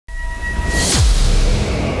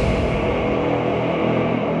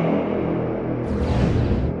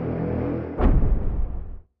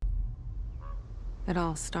It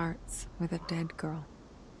all starts with a dead girl.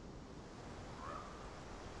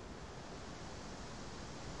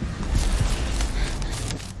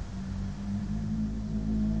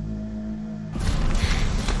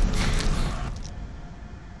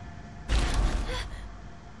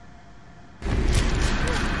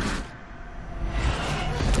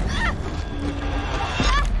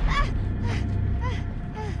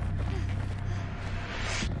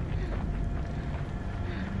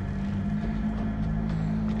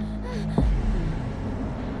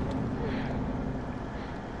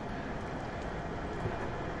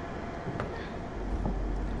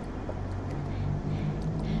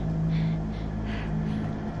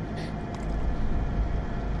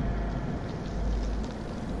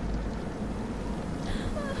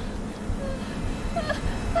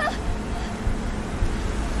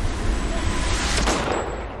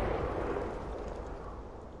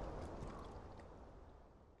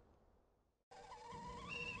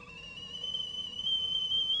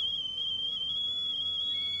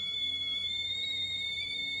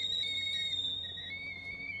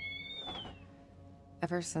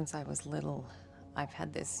 Ever since I was little, I've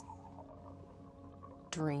had this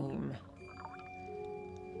dream.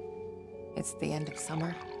 It's the end of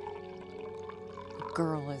summer. A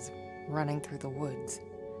girl is running through the woods.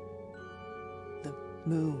 The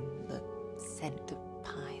moon, the scent of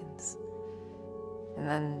pines. And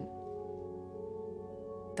then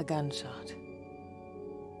the gunshot.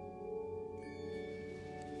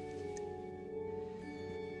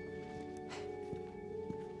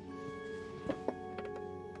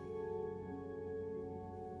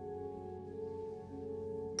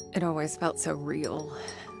 It always felt so real.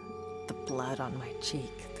 The blood on my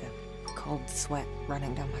cheek, the cold sweat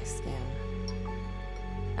running down my skin.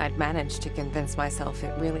 I'd managed to convince myself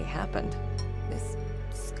it really happened, this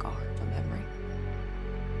scar of a memory.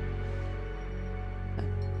 But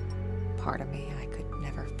part of me I could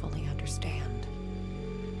never fully understand.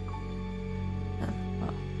 And,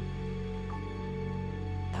 well,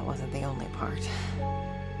 that wasn't the only part.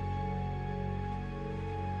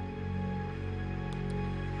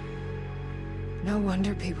 No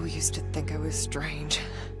wonder people used to think I was strange.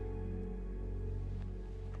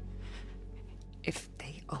 If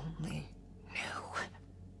they only knew.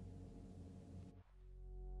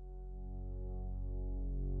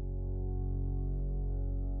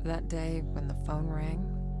 That day when the phone rang,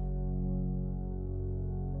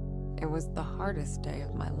 it was the hardest day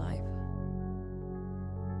of my life.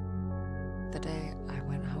 The day I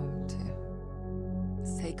went home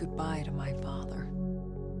to say goodbye to my father.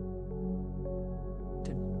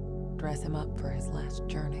 Dress him up for his last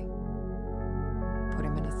journey. Put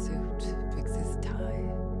him in a suit, fix his tie.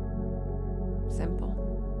 Simple.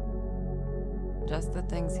 Just the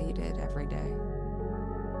things he did every day.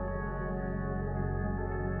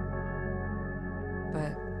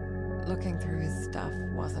 But looking through his stuff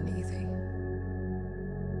wasn't easy.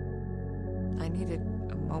 I needed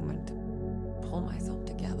a moment to pull myself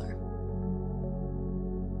together.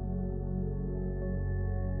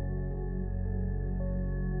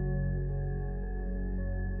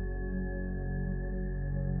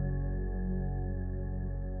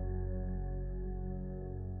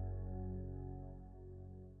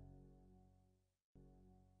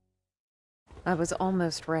 I was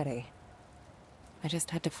almost ready. I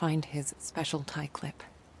just had to find his special tie clip.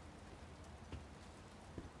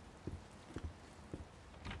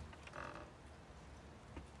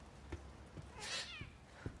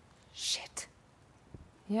 Shit.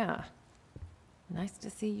 Yeah. Nice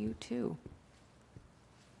to see you too.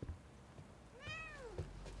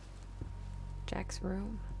 Jack's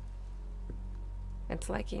room. It's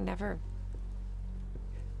like he never...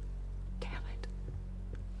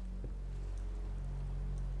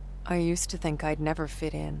 I used to think I'd never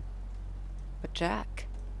fit in. But Jack,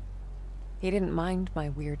 he didn't mind my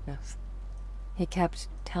weirdness. He kept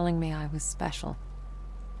telling me I was special.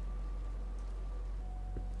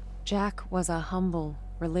 Jack was a humble,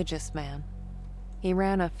 religious man. He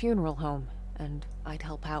ran a funeral home, and I'd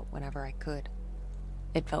help out whenever I could.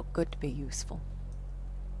 It felt good to be useful.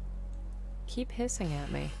 Keep hissing at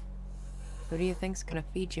me. Who do you think's gonna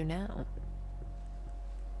feed you now?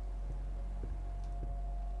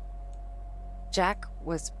 Jack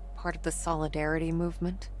was part of the Solidarity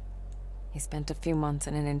movement. He spent a few months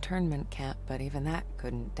in an internment camp, but even that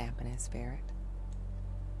couldn't dampen his spirit.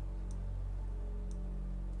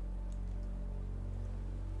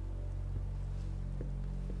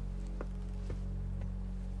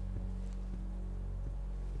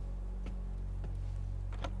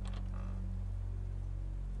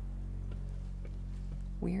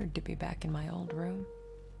 Weird to be back in my old room.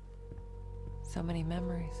 So many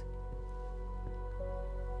memories.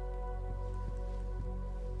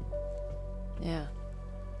 Yeah.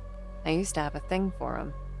 I used to have a thing for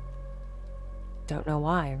them. Don't know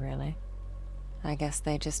why, really. I guess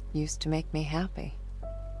they just used to make me happy.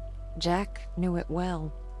 Jack knew it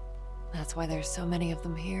well. That's why there's so many of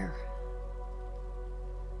them here.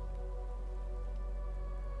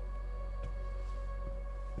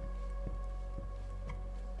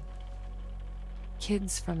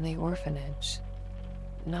 Kids from the orphanage.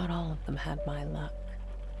 Not all of them had my luck.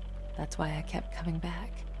 That's why I kept coming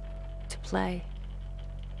back. To play.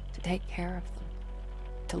 To take care of them.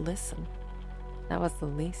 To listen. That was the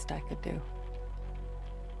least I could do.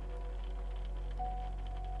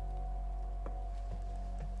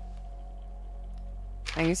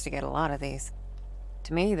 I used to get a lot of these.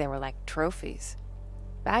 To me, they were like trophies.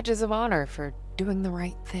 Badges of honor for doing the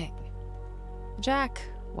right thing. Jack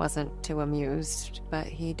wasn't too amused, but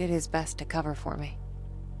he did his best to cover for me.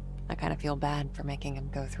 I kind of feel bad for making him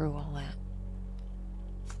go through all that.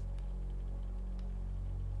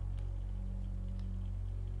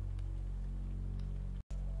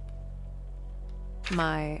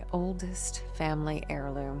 My oldest family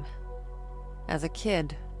heirloom. As a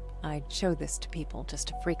kid, I'd show this to people just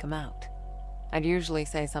to freak them out. I'd usually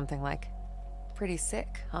say something like, "Pretty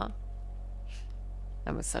sick, huh?"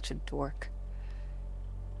 I was such a dork.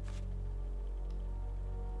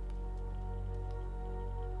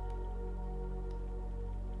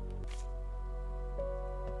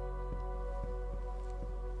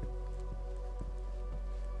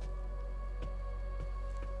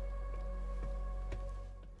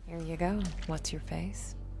 Here you go. What's your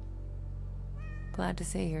face? Glad to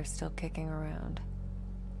see you're still kicking around.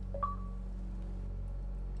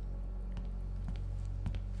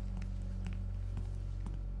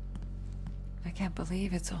 I can't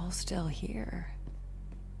believe it's all still here.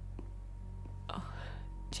 Oh,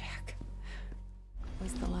 Jack.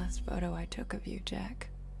 What was the last photo I took of you, Jack?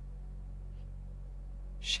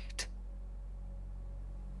 Shit.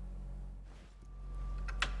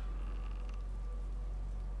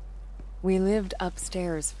 We lived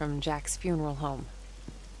upstairs from Jack's funeral home.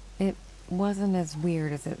 It wasn't as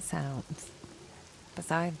weird as it sounds.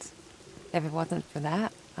 Besides, if it wasn't for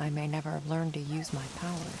that, I may never have learned to use my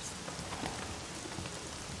powers.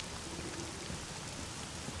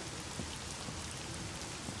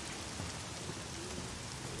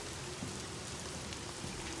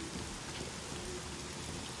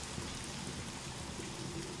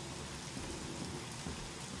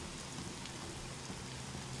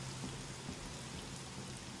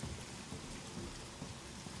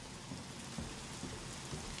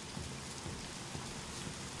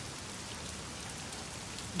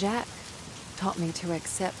 Jack taught me to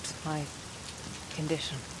accept my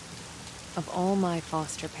condition. Of all my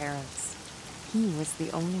foster parents, he was the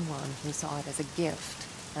only one who saw it as a gift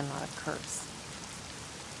and not a curse.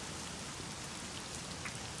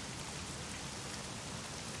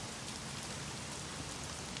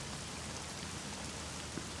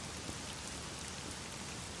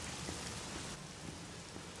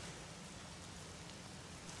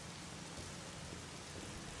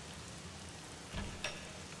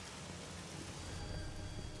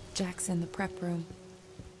 Jack's in the prep room.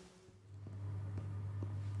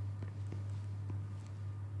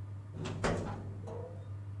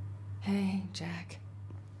 Hey, Jack.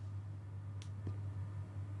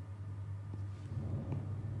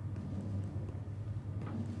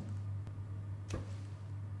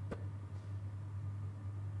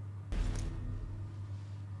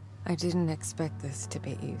 I didn't expect this to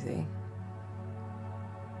be easy.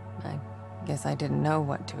 I guess I didn't know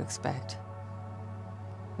what to expect.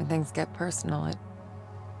 When things get personal, it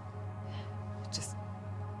just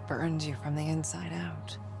burns you from the inside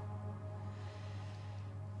out.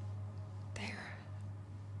 There.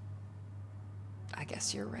 I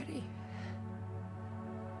guess you're ready.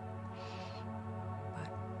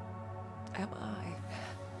 But am I?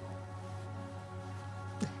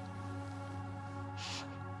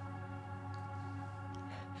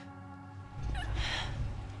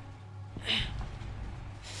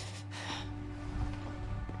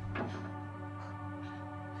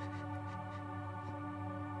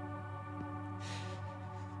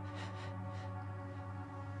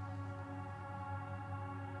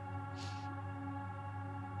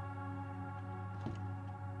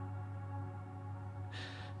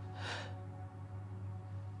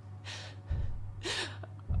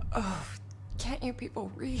 Oh, can't you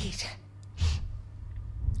people read?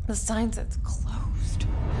 The sign says closed.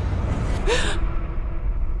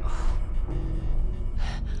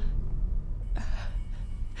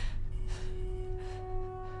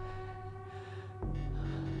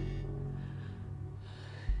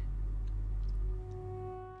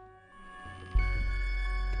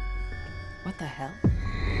 What the hell?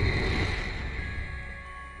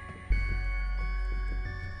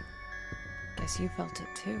 Guess you felt it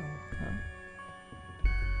too, huh?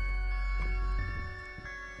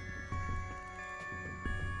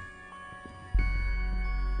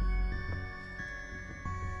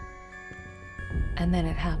 And then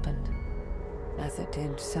it happened, as it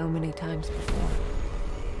did so many times before.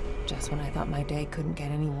 Just when I thought my day couldn't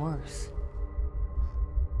get any worse.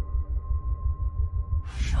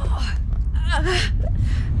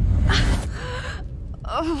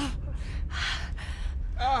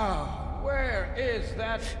 Oh, where is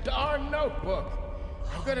that darn notebook?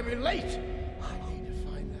 I'm gonna be late. I need to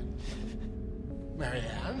find that.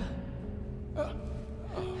 Marianne?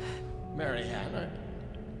 Marianne,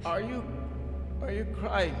 are you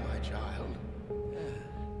crying, my child?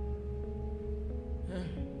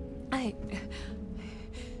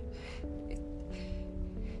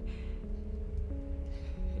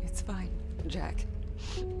 It's fine, Jack.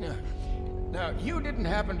 Now, you didn't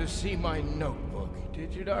happen to see my notebook,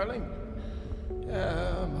 did you, darling?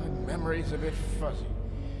 My memory's a bit fuzzy.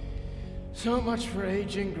 So much for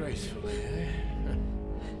aging gracefully, eh?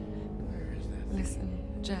 Where is that thing? Listen,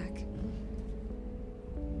 Jack.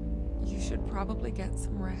 You should probably get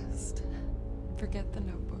some rest. Forget the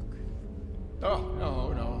notebook. Oh,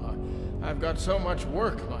 no. I've got so much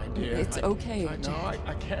work, my dear. It's okay, No, Jack.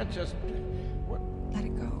 I can't just... What? Let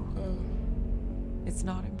it go. It's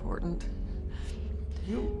not important.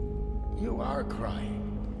 You are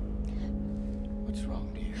crying. What's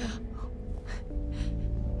wrong, dear?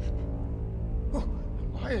 Oh,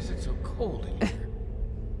 why is it so cold in here?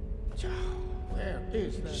 Where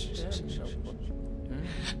is that damn notebook?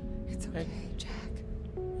 It's okay, Jack.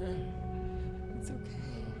 It's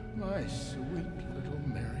okay. My sweet little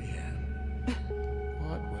Marianne.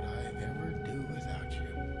 What would I ever do without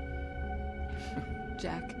you?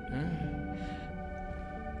 Jack.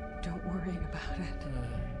 Don't worry about it.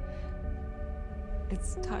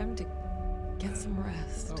 It's time to get some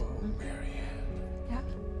rest. Oh, Marianne. Yeah?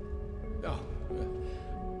 Oh,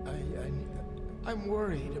 I'm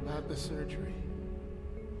worried about the surgery.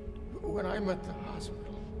 When I'm at the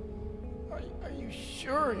hospital, are you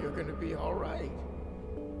sure you're going to be all right?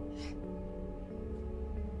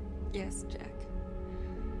 Yes, Jack.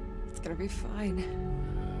 It's gonna be fine.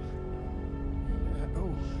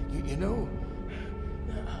 You know,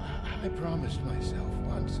 I promised myself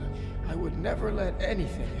once I would never let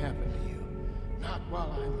anything happen to you. Not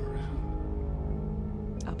while I'm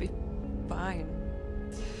around. I'll be fine.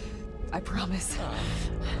 I promise.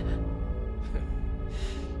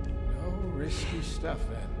 No risky stuff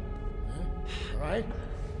then. Huh? All right?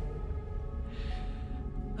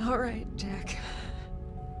 All right, Jack.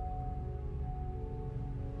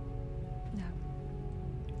 Now,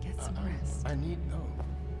 get some rest. I need... Oh,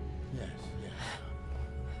 yes.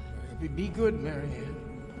 Be good, Marianne.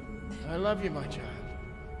 I love you, my child.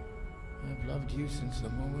 I've loved you since the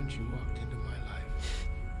moment you walked into my life.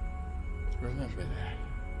 Remember that.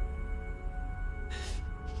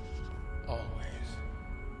 Always.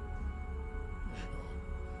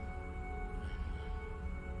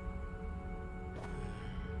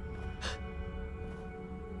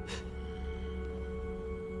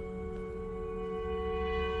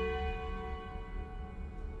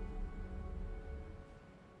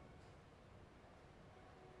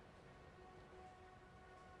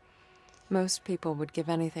 Most people would give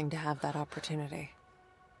anything to have that opportunity.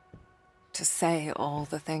 To say all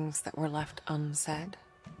the things that were left unsaid.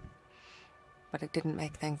 But it didn't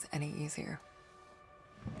make things any easier.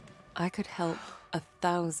 I could help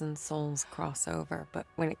 1,000 souls cross over, but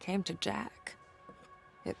when it came to Jack,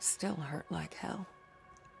 it still hurt like hell.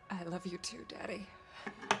 I love you too, Daddy.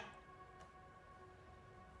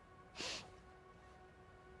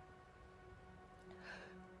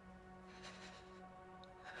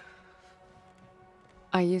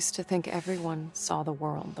 I used to think everyone saw the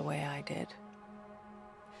world the way I did.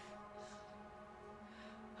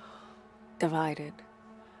 Divided.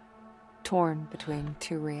 Torn between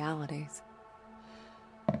two realities.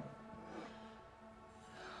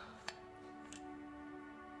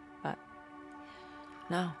 But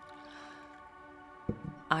no.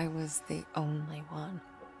 I was the only one.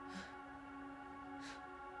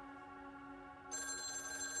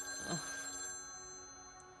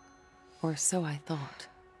 Or so I thought.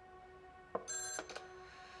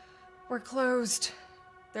 We're closed.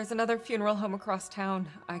 There's another funeral home across town.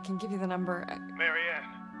 I can give you the number.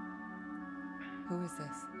 Marianne. Who is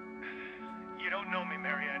this? You don't know me,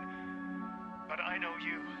 Marianne, but I know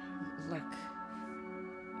you. Look,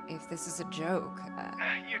 if this is a joke,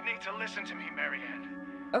 You need to listen to me, Marianne.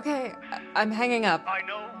 Okay, I'm hanging up. I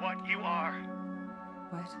know what you are.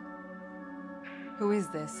 What? Who is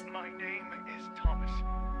this? My name is Thomas.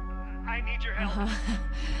 I need your help.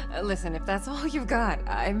 Listen, if that's all you've got,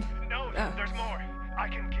 I'm... No, there's more. I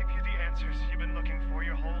can give you the answers you've been looking for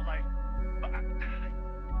your whole life. But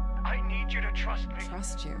I need you to trust me.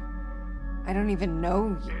 Trust you? I don't even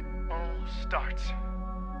know you. It all starts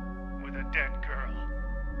with a dead girl.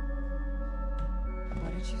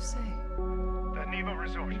 What did you say? The Neva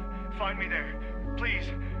Resort. Find me there. Please.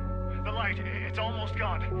 The light, it's almost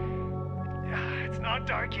gone. It's not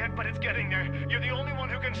dark yet, but it's getting there. You're the only one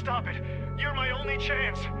who can stop it. You're my only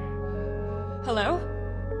chance. Hello?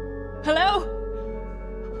 Hello?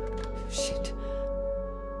 Shit.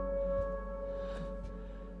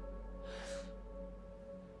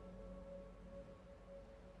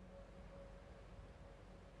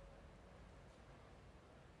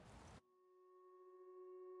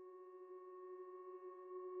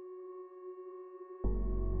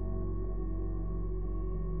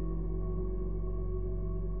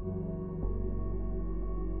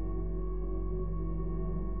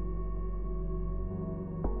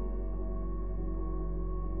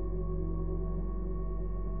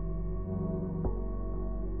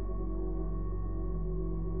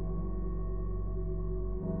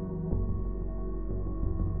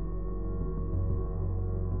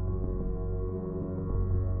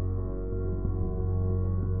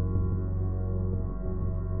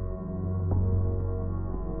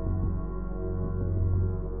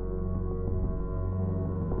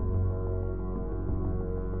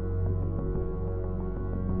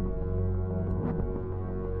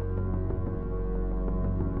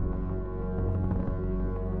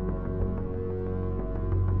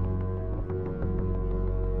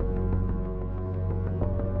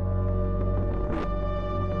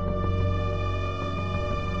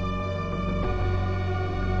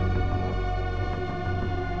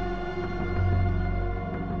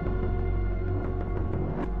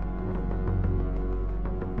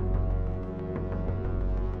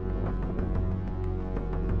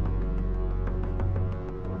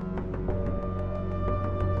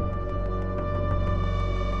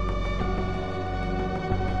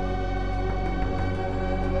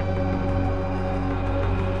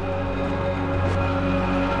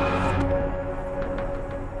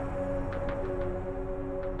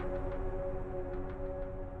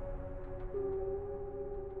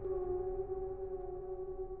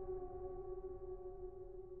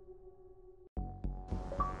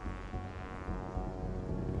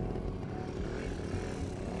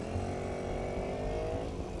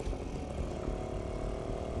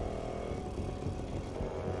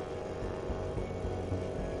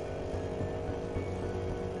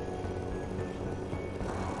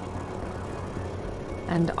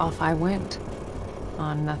 And off I went,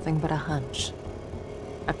 on nothing but a hunch.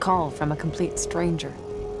 A call from a complete stranger.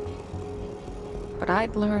 But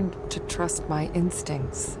I'd learned to trust my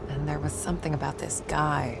instincts, and there was something about this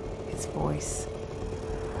guy, his voice.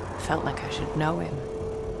 Felt like I should know him.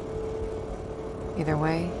 Either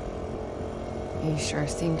way, he sure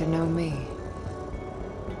seemed to know me.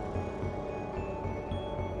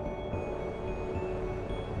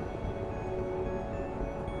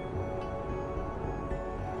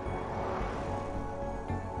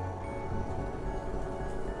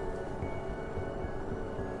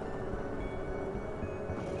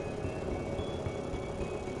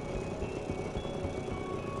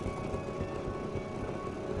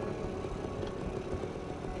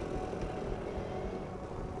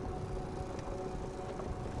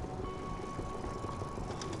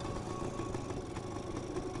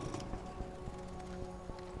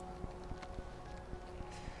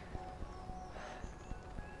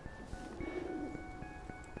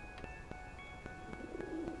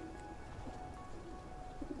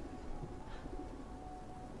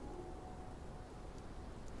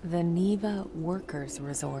 The Neva Workers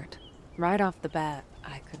Resort. Right off the bat,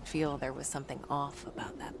 I could feel there was something off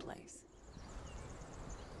about that place.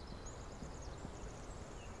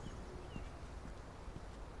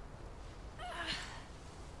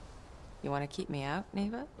 You want to keep me out,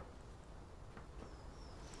 Neva?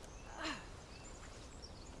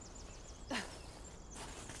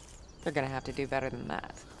 They're gonna have to do better than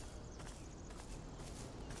that.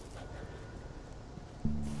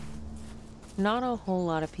 Not a whole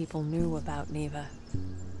lot of people knew about Neva.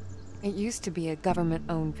 It used to be a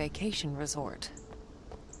government-owned vacation resort.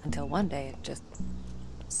 Until one day it just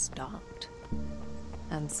stopped.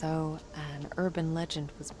 And so an urban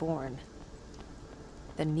legend was born.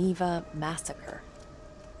 The Neva Massacre.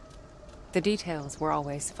 The details were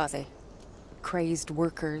always fuzzy. Crazed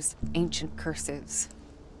workers, ancient curses.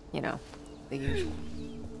 You know, the usual.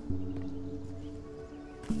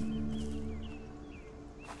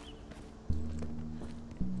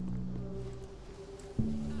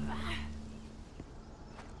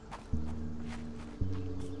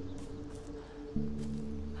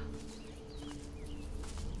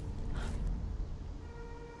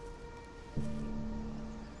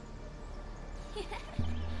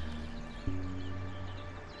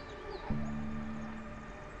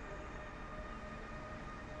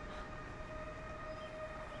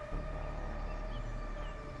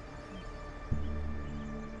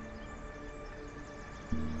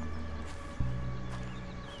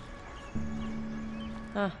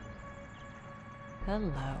 Huh.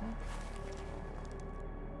 Hello.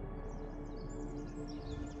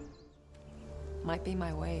 Might be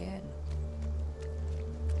my way in.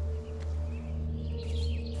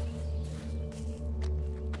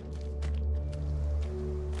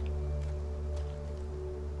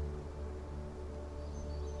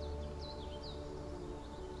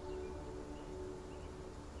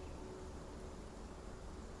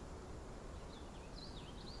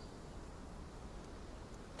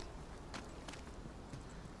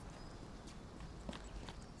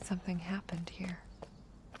 Something happened here.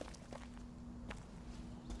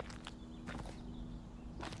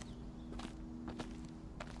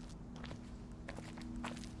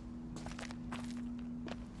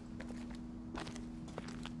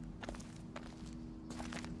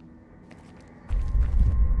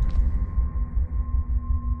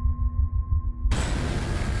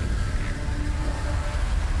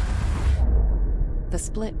 The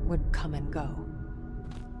split would come and go.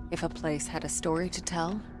 If a place had a story to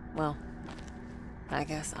tell, well, I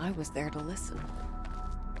guess I was there to listen.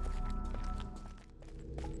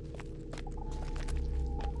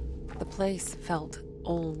 The place felt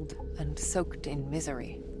old and soaked in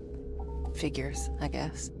misery. Figures, I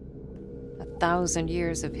guess. 1,000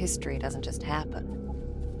 years of history doesn't just happen.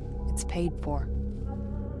 It's paid for.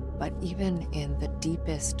 But even in the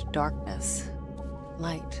deepest darkness,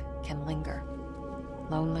 light can linger.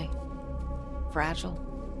 Lonely, fragile,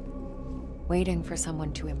 waiting for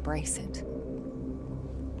someone to embrace it.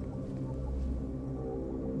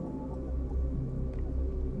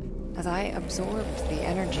 As I absorbed the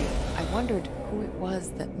energy, I wondered who it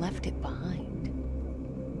was that left it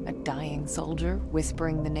behind. A dying soldier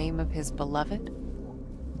whispering the name of his beloved?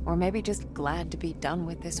 Or maybe just glad to be done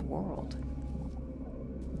with this world.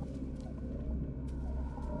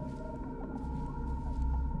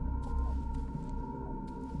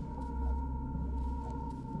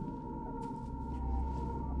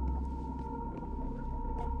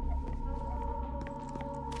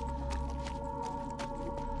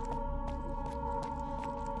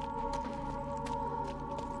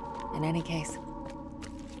 In any case,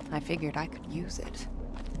 I figured I could use it.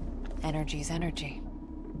 Energy's energy,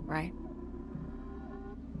 right?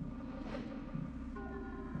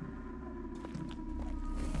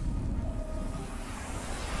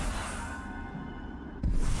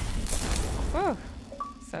 Oh,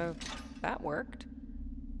 so that worked.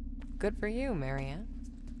 Good for you, Marianne.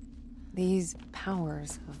 These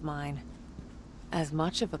powers of mine, as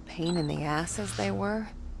much of a pain in the ass as they were,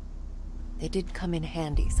 they did come in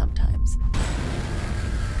handy sometimes.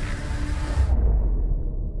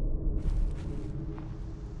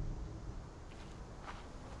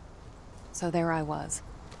 So there I was,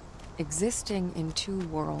 existing in two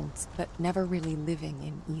worlds, but never really living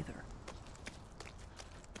in either.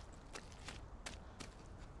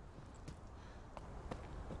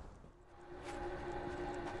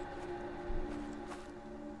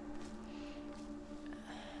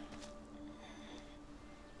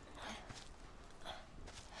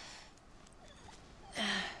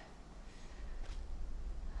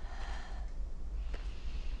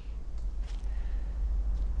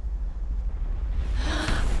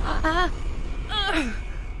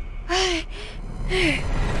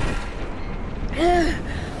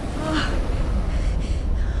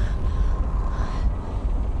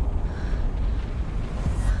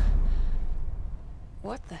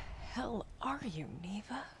 What the hell are you,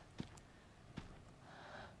 Neva?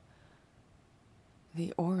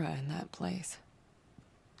 The aura in that place.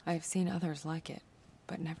 I've seen others like it,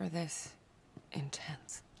 but never this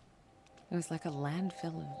intense. It was like a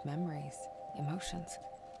landfill of memories, emotions,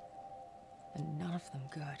 and none of them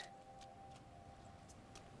good.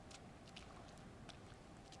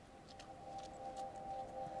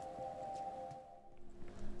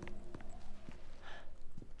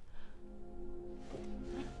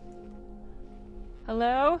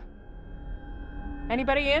 Hello?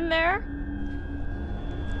 Anybody in there?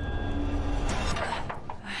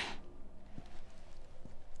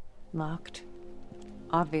 Locked.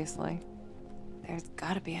 Obviously. There's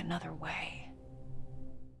gotta be another way.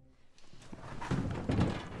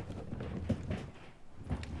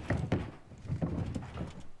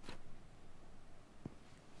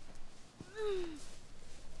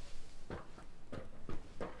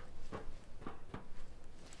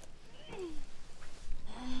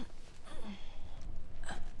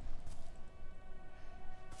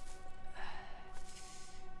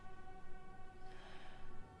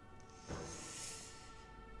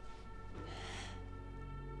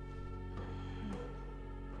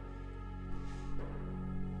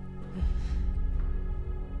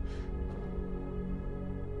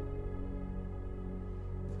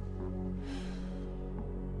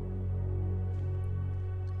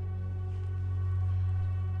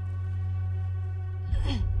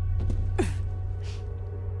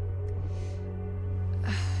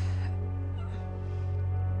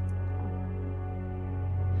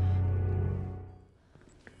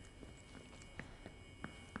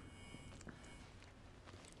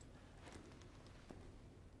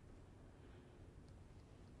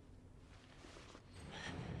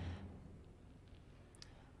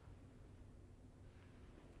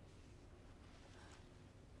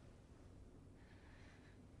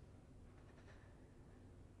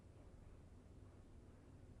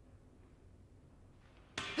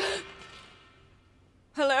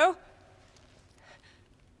 Hello?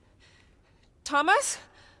 Thomas?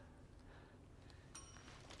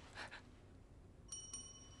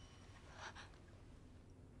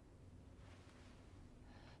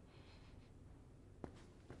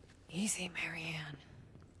 Easy, Marianne.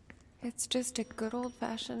 It's just a good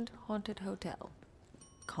old-fashioned haunted hotel.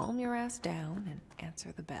 Calm your ass down and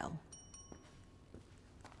answer the bell.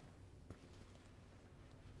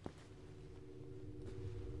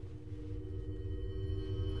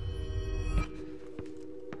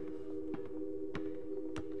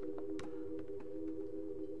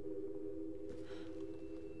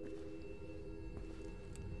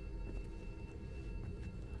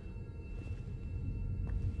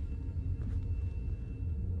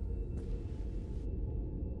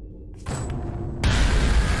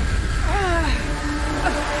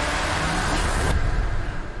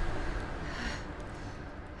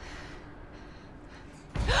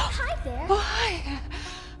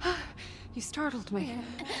 You startled me.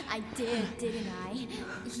 I did, didn't I? You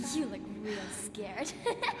look real scared.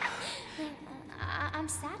 I'm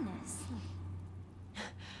Sadness.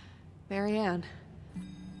 Marianne.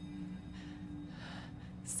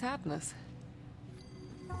 Sadness.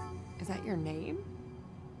 Is that your name?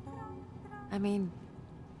 I mean,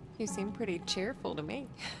 you seem pretty cheerful to me.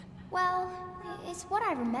 Well, it's what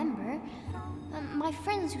I remember. My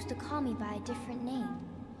friends used to call me by a different name.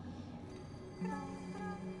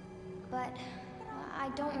 But I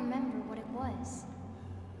don't remember what it was.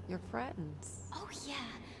 Your friends. Oh yeah,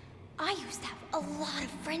 I used to have a lot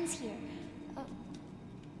of friends here. But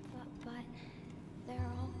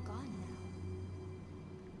they're all gone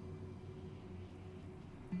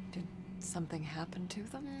now. Did something happen to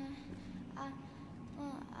them?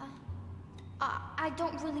 I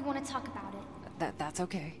don't really want to talk about it. That's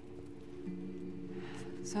okay.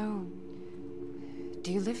 So,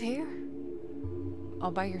 do you live here?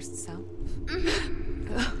 All by yourself?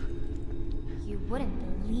 You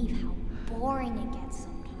wouldn't believe how boring it gets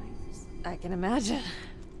sometimes. I can imagine.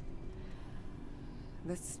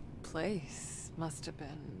 This place must have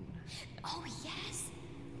been... Oh yes,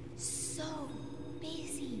 so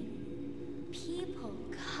busy. People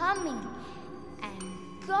coming and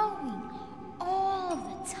going all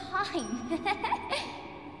the time.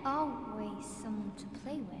 Always someone to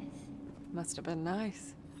play with. Must have been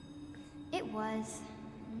nice. It was.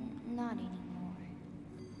 Not anymore.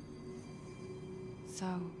 So...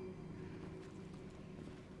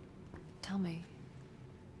 tell me,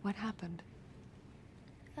 what happened?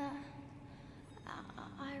 I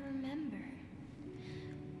remember.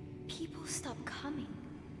 People stopped coming.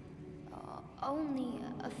 Only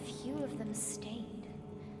a few of them stayed.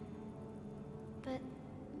 But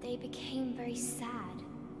they became very sad.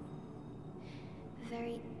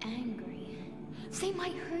 Very angry. They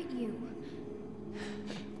might hurt you.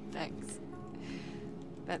 Thanks.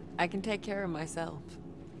 But I can take care of myself.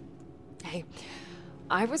 Hey,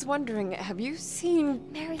 I was wondering, have you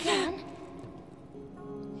seen... Marianne?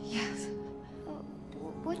 Yes.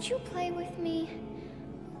 Would you play with me?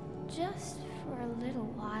 Just for a little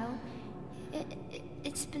while.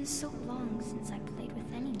 It's been so long since I played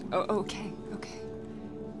with anyone. Oh, okay.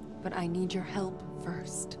 But I need your help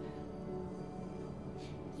first.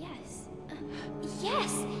 Yes.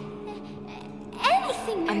 Yes!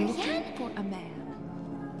 Anything, I'm Marianne! looking for a man.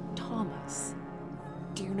 Thomas.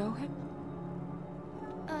 Do you know him?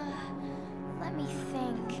 Let me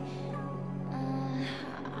think.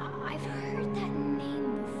 I've heard that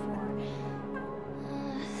name before.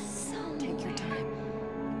 Somewhere. Take your time.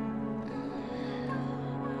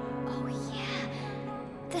 Oh yeah,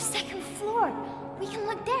 the second floor. We can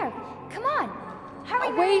look there. Come on, hurry!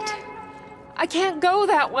 Oh, wait! Marianne. I can't go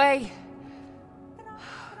that way!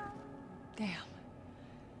 Damn.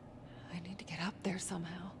 I need to get up there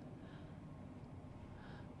somehow.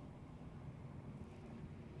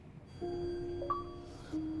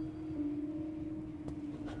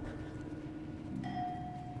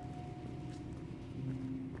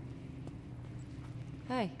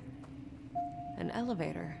 Hey, an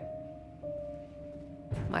elevator.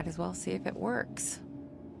 Might as well see if it works.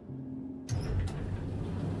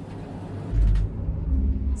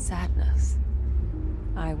 Sadness.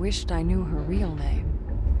 I wished I knew her real name.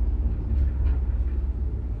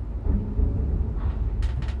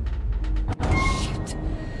 Shit.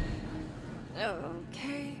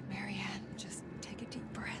 Okay, Marianne, just take a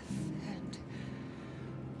deep breath and...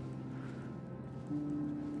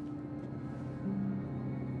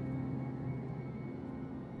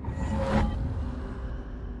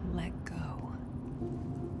 let go.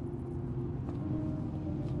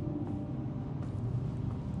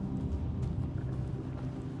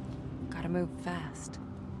 Gotta move fast.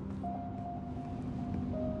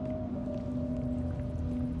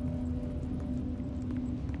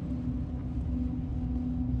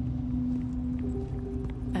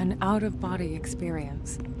 An out-of-body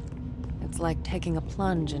experience. It's like taking a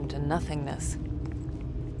plunge into nothingness.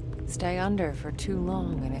 Stay under for too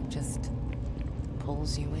long and it just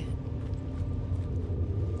pulls you in.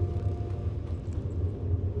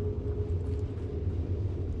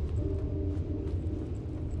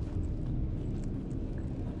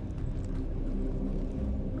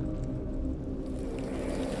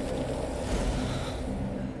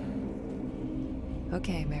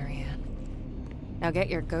 Okay, Marianne. Now get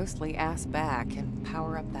your ghostly ass back and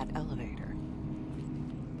power up that elevator.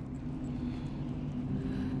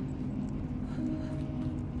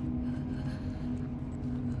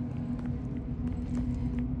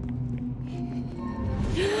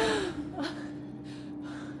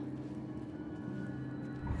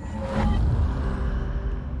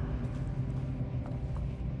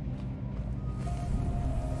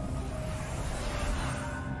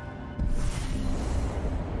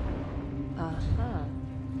 Uh-huh.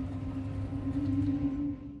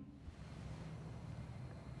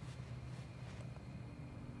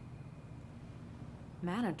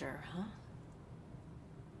 Manager, huh?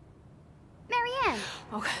 Marianne!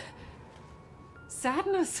 Oh,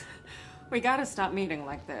 Sadness. We gotta stop meeting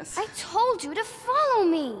like this. I told you to follow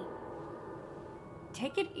me!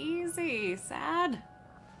 Take it easy, Sad.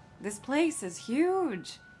 This place is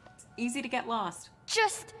huge. It's easy to get lost.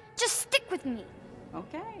 Just stick with me.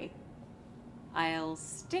 Okay. I'll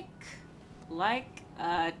stick like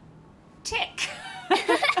a tick.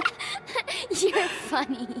 You're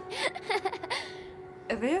funny.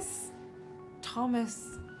 This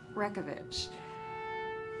Thomas Rekovich.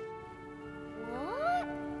 What?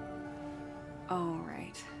 Oh,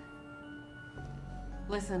 right.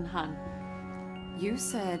 Listen, hon. You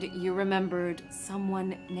said you remembered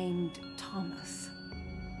someone named Thomas.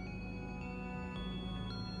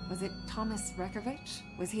 Was it Thomas Rekovich?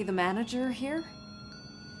 Was he the manager here?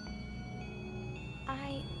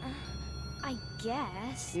 I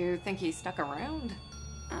guess. You think he stuck around?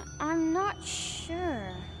 I'm not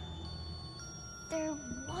sure. There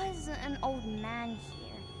was an old man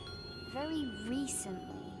here. Very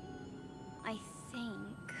recently. I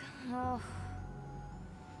think. Oh.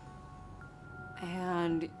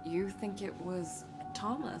 And you think it was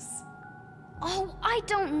Thomas? Oh, I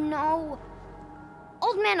don't know.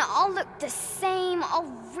 Old men all look the same, all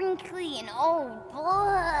wrinkly and old.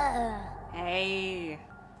 Blah. Hey,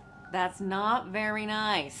 that's not very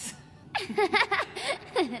nice.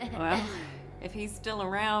 Well, if he's still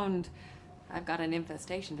around, I've got an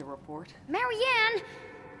infestation to report. Marianne!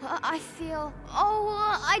 I feel...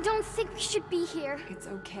 Oh, I don't think we should be here. It's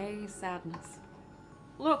okay, Sadness.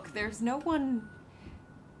 Look, there's no one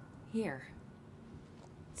here.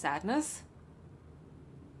 Sadness?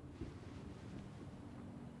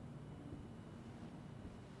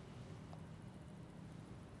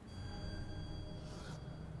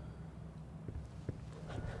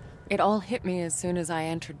 It all hit me as soon as I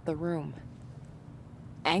entered the room.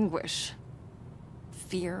 Anguish.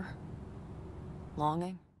 Fear.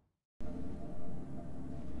 Longing.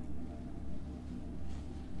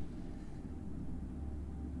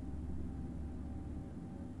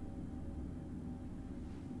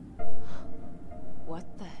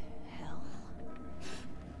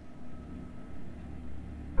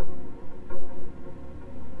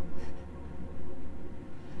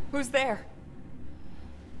 Who's there?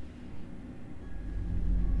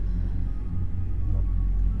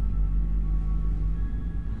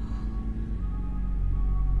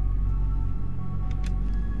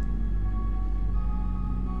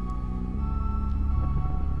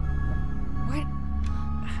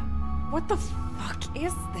 What the fuck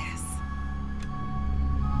is this?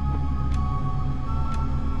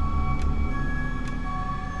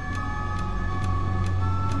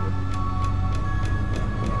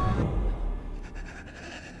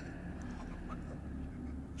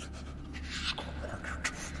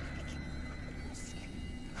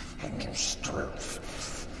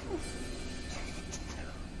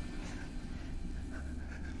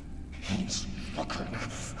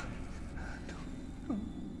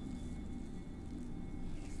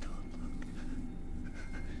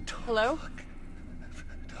 Hello?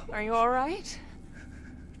 Are you all right?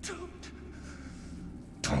 Don't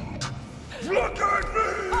look at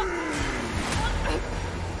me!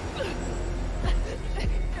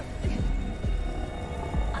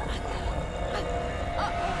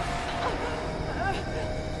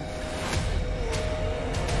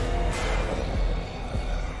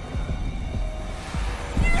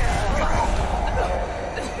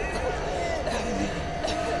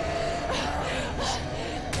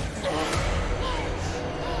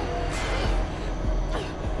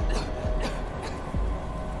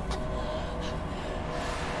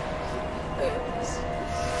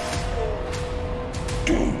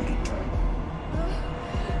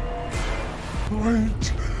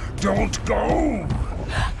 Wait! Don't go!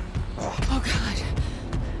 Oh, God.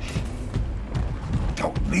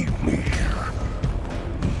 Don't leave me here.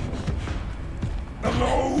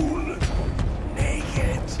 Alone!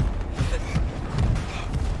 Naked!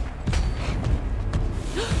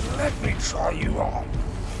 Let me try you on.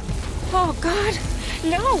 Oh, God.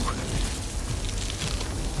 No!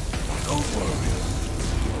 Don't worry.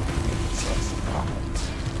 Just not.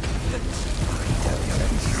 I tell you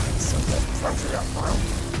insurance of the plenty of room.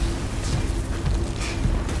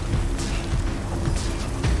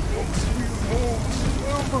 Won't be home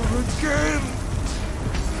ever again.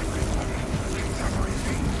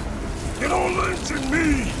 Everything. It all ends in me.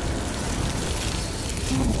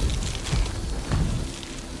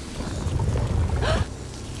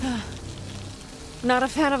 Not a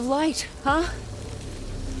fan of light, huh?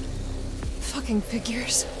 Fucking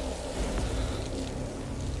figures.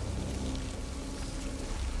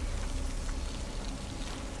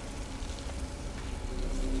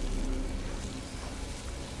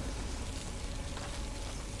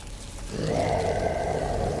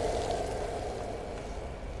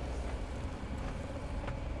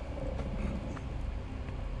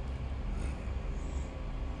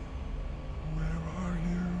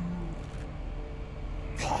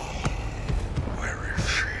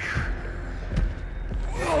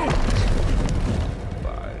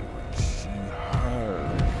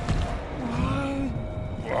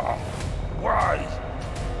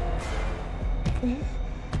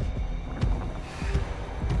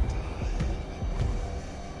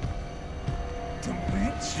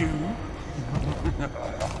 You?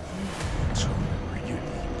 So you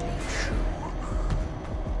need me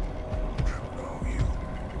to know you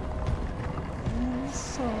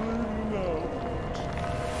inside out.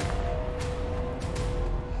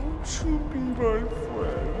 Won't you be my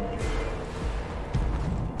friend?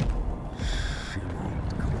 She won't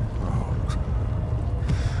come out.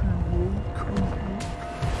 She won't come out.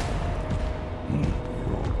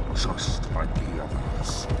 You're just like the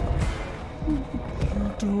others. You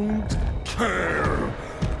don't care.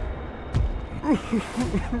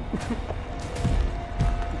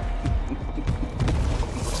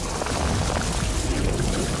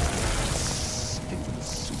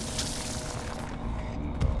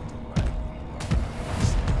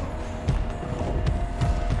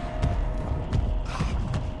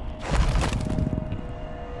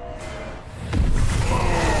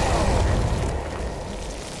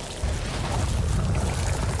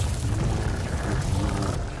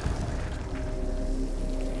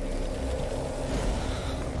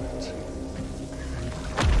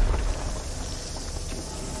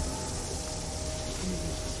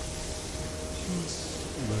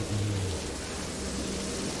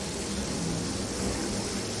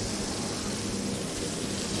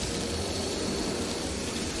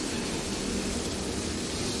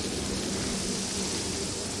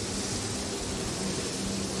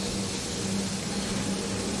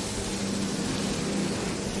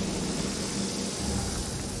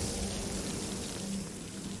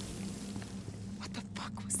 What the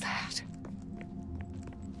fuck was that?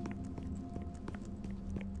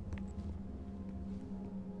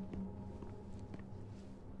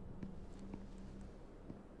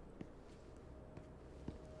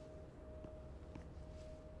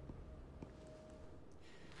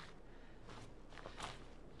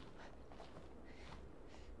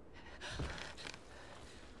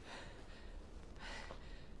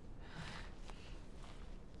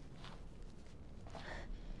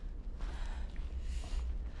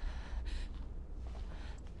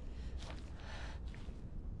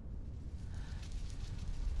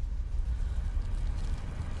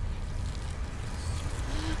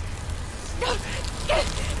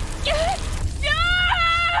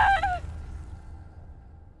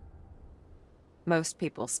 Most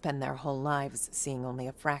people spend their whole lives seeing only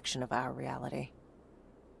a fraction of our reality.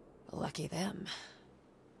 Lucky them.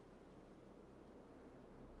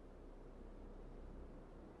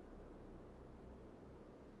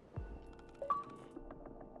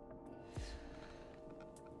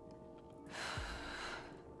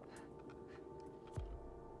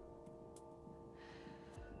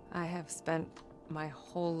 I have spent my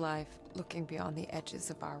whole life looking beyond the edges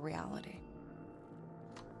of our reality.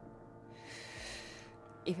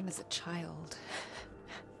 Even as a child,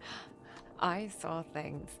 I saw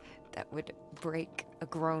things that would break a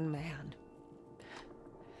grown man.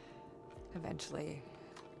 Eventually,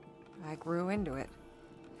 I grew into it.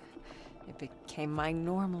 It became my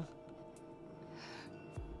normal.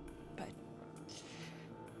 But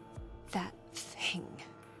that thing,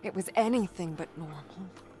 it was anything but normal.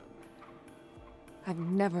 I've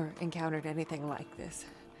never encountered anything like this.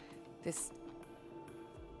 This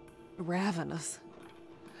ravenous.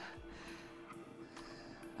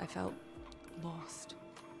 I felt lost.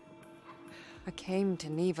 I came to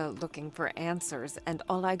Neva looking for answers, and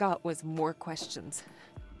all I got was more questions.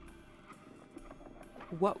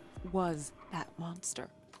 What was that monster?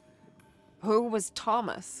 Who was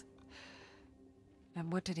Thomas?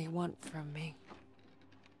 And what did he want from me?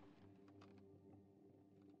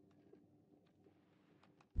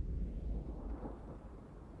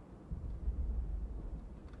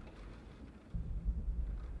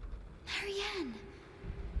 Marianne!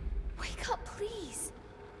 Wake up, please!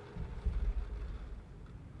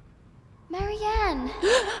 Marianne!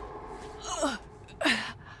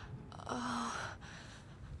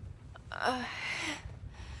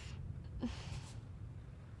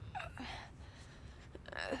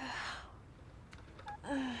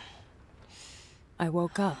 I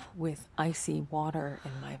woke up with icy water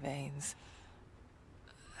in my veins.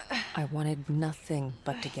 I wanted nothing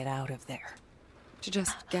but to get out of there. To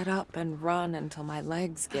just get up and run until my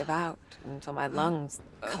legs give out, until my lungs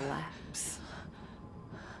collapse.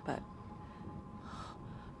 But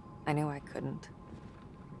I knew I couldn't.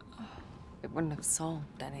 It wouldn't have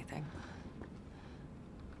solved anything.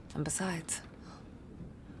 And besides,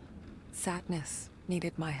 sadness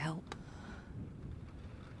needed my help.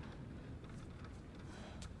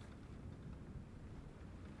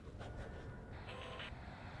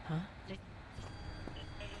 Huh?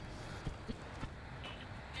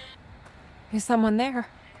 Is someone there?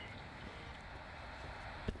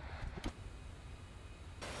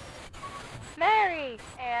 Merry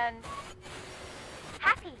and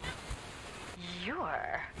happy.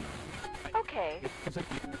 You're okay.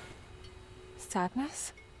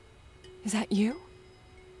 Sadness? Is that you?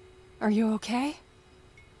 Are you okay?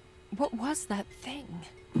 What was that thing?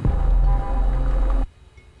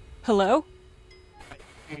 Hello?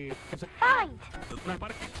 Fine.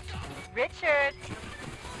 Richard.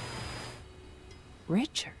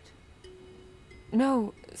 Richard?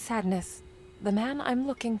 No, Sadness. The man I'm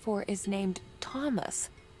looking for is named Thomas.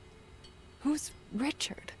 Who's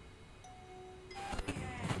Richard?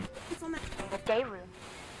 The day room.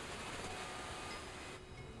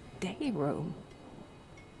 Day room?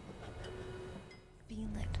 Feel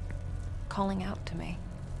it. Calling out to me.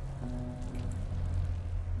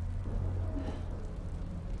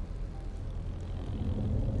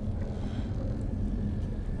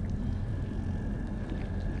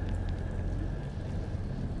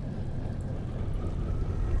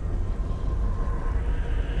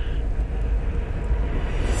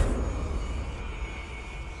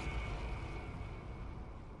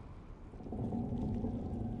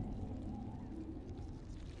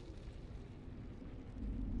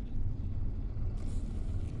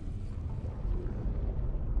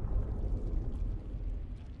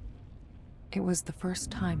 It was the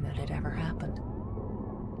first time that had ever happened.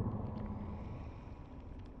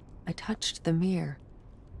 I touched the mirror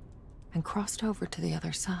and crossed over to the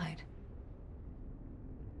other side.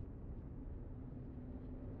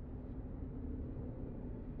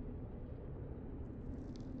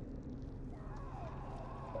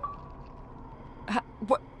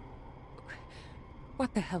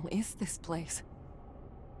 What the hell is this place?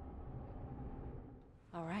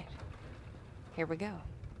 All right, here we go.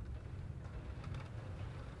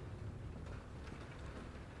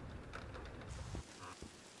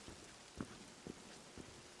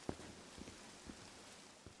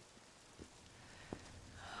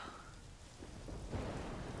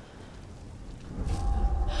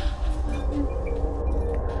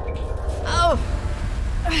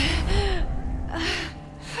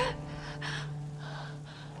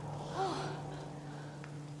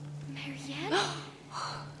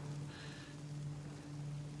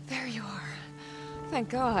 There you are. Thank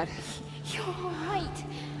God. You're all right.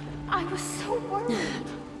 I was so worried.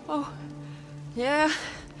 Oh, yeah.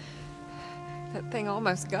 That thing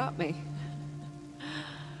almost got me.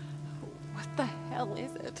 What the hell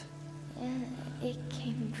is it? It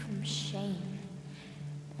came from shame.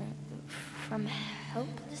 From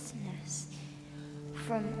helplessness.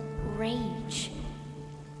 From rage.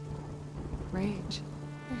 Rage.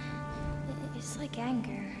 It's like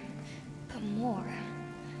anger, but more.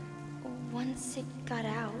 Once it got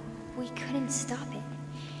out, we couldn't stop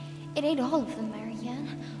it. It ate all of them,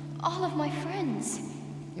 Marianne. All of my friends.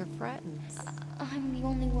 Your friends? I'm the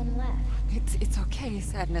only one left. It's okay,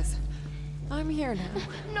 Sadness. I'm here now.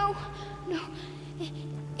 No.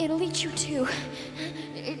 It'll eat you too.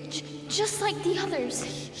 Just like the others.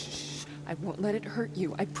 Shh. I won't let it hurt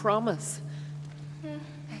you, I promise. Hey.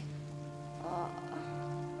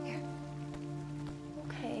 Here.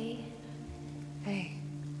 Okay. Hey.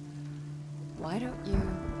 Why don't you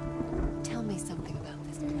tell me something about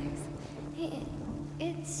this place?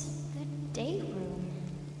 It's the day room.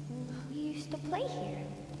 We used to play here.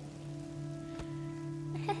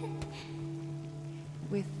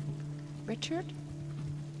 With Richard?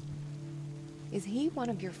 Is he one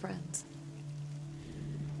of your friends?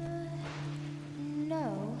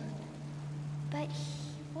 No. But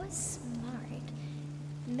he was smart.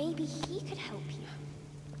 Maybe he could help you.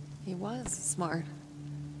 He was smart.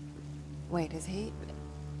 Wait, is he?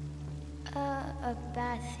 A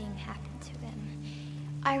bad thing happened to him.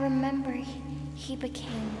 I remember he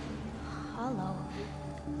became hollow,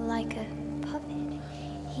 like a puppet.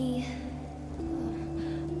 He...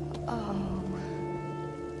 Oh...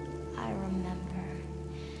 I remember.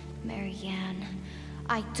 Marianne,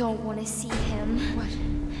 I don't want to see him. What?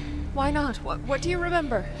 Why not? What do you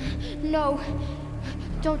remember? No.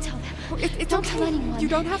 Don't tell them. It's don't okay. tell anyone. You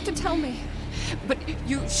don't have to tell me. But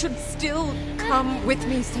you should still come with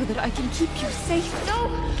me so that I can keep you safe.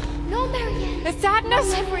 No, Marianne. The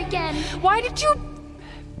sadness. No, never again. Why did you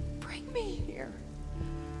bring me here?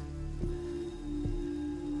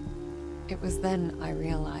 It was then I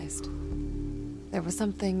realized there was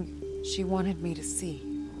something she wanted me to see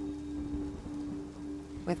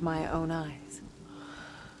with my own eyes.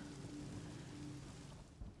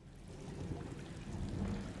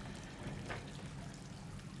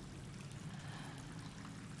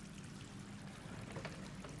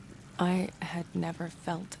 I had never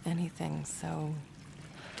felt anything so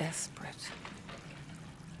desperate.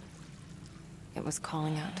 It was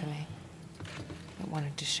calling out to me. It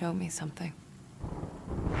wanted to show me something.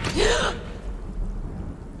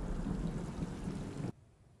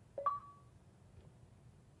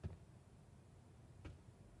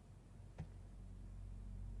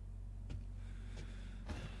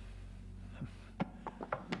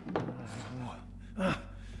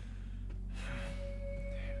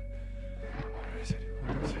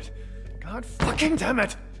 God fucking damn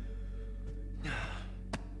it!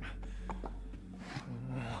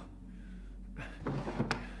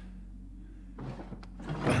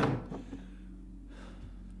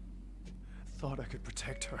 Thought I could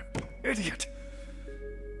protect her. Idiot!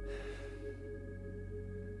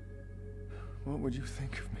 What would you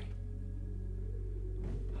think of me?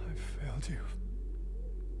 I failed you.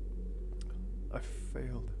 I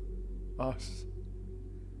failed us.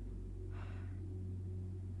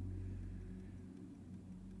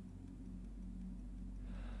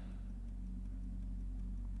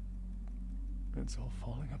 It's all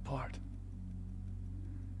falling apart.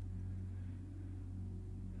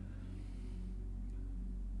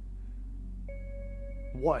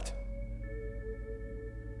 What?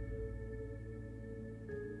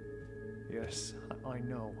 Yes, I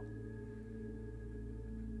know.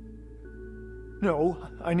 No,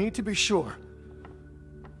 I need to be sure.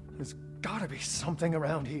 There's gotta be something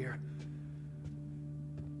around here.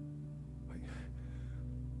 Wait.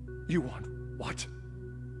 You want what?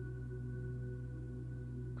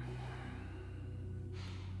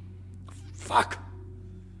 Fuck!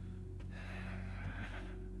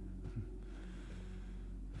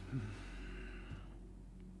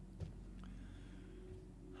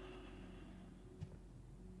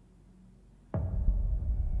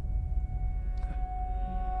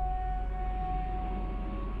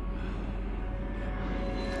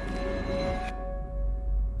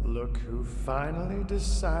 Look who finally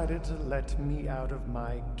decided to let me out of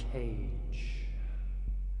my cage.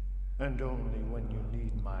 And only when you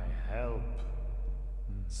need my help.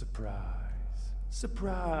 Surprise.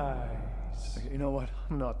 Surprise. You know what?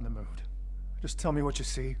 I'm not in the mood. Just tell me what you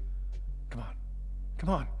see. Come on. Come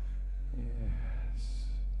on. Yes.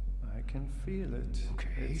 I can feel it.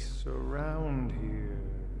 Okay. It's around here.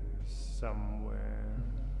 Somewhere.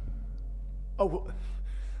 Oh, well,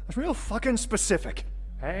 that's real fucking specific.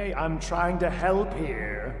 Hey, I'm trying to help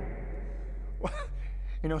here. Well,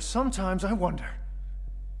 you know, sometimes I wonder.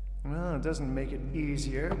 Well, it doesn't make it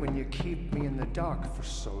easier when you keep me in the dark for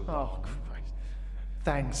so long. Oh, Christ.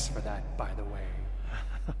 Thanks for that, by the way.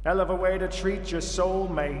 Hell of a way to treat your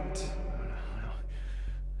soulmate.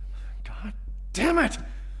 God damn it!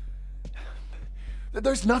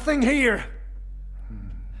 There's nothing here!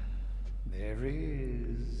 There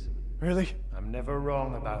is. Really? I'm never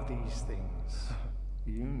wrong about these things.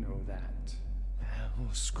 You know that.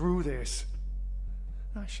 Well, screw this.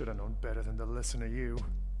 I should have known better than to listen to you.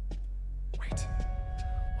 Wait.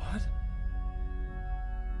 What?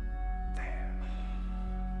 There.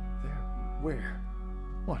 There. Where?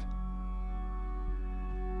 What?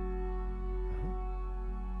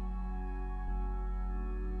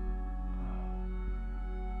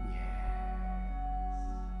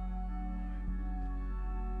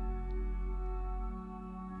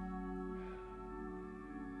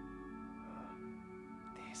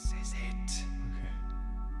 This is it. Okay.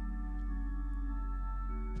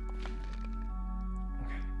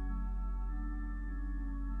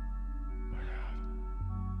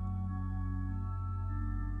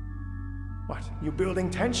 What? You building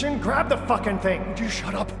tension? Grab the fucking thing! Would you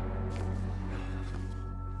shut up?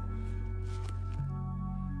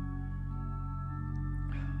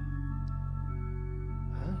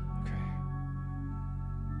 Huh? Okay.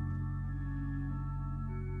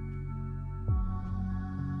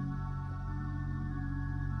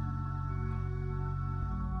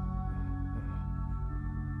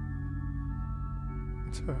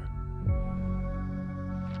 It's her.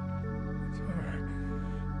 It's her.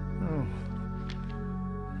 No.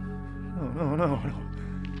 No.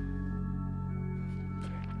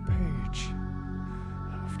 Page.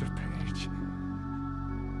 After page.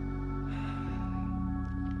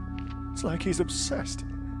 It's like he's obsessed.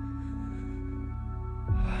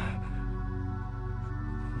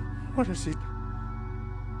 What is he?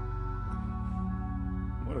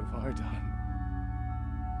 What have I done?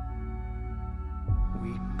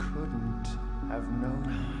 We couldn't have known.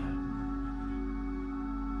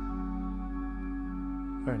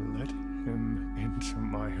 I let him into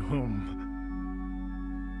my home.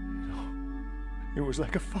 He was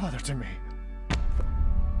like a father to me.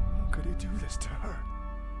 How could he do this to her?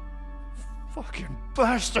 Fucking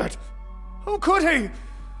bastard! How could he?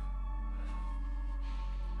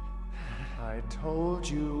 I told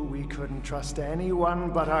you we couldn't trust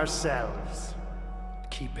anyone but ourselves.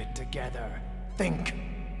 Keep it together. Think.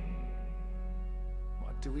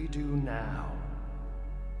 What do we do now?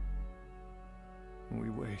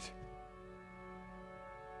 We wait.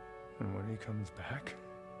 And when he comes back,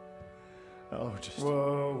 I'll just...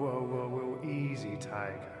 Whoa. Easy,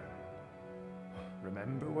 Tiger.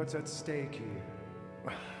 Remember what's at stake here.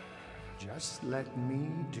 Just let me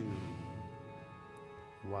do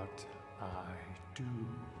what I do.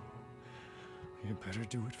 You better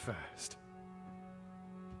do it fast.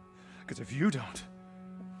 Because if you don't,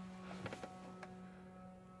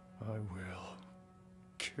 I will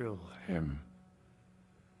kill him.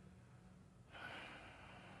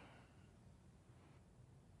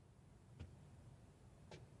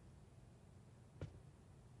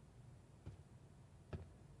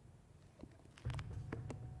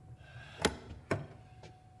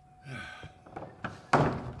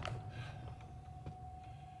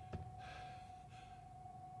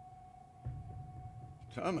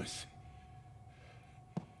 Thomas.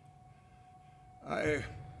 I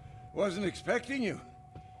wasn't expecting you.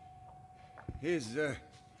 Is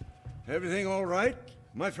everything all right,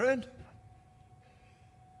 my friend?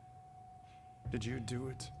 Did you do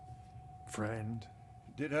it, friend?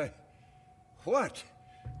 Did I? What?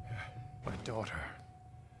 My daughter.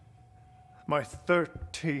 My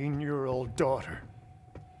 13-year-old daughter.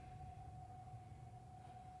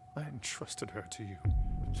 I entrusted her to you.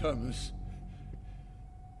 Thomas.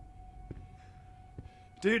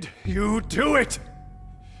 Did you do it?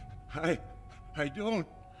 I don't.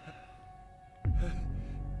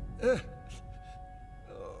 I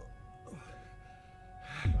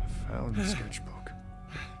found the sketchbook.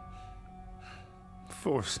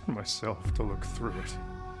 Forced myself to look through it.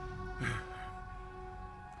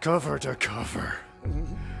 Cover to cover.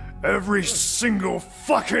 Every single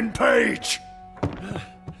fucking page!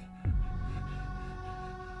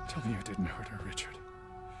 Tell me you didn't hurt her, Richard.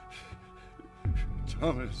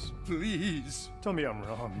 Thomas, please. Tell me I'm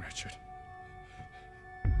wrong, Richard.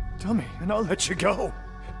 Tell me, and I'll let you go.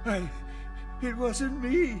 It wasn't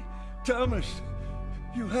me. Thomas,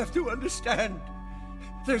 you have to understand.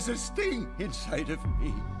 There's a sting inside of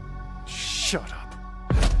me. Shut up.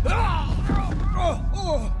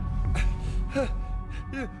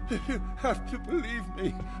 You have to believe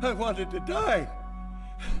me. I wanted to die.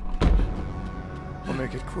 I'll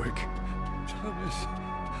make it quick. Thomas,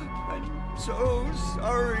 I'm so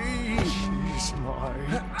sorry. She's my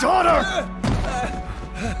daughter!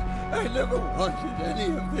 I never wanted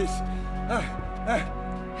any of this. I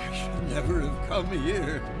should never have come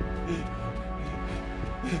here.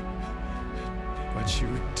 But you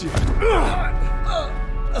did.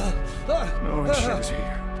 Knowing she was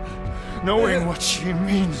here. Knowing what she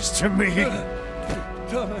means to me.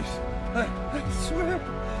 Thomas, I swear,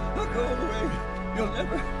 I'll go away. You'll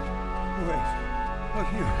never... Wait. Oh,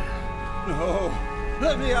 you... No.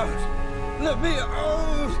 Let me out. Let me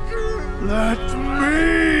out. Let me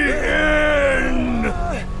in!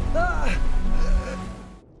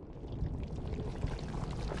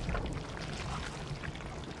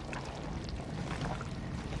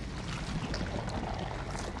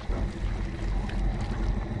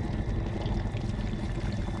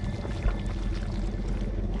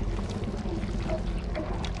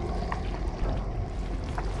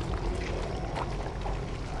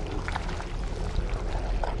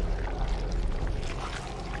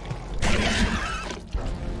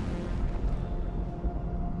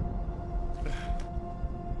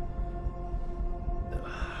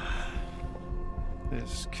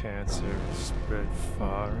 This cancer has spread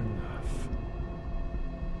far enough.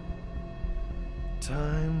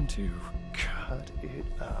 Time to cut it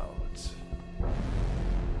out.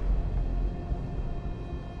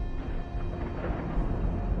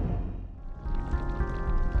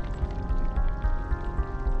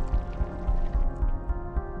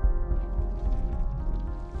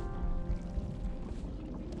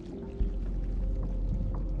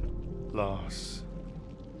 Loss,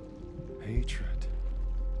 hatred,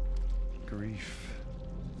 grief.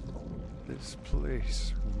 This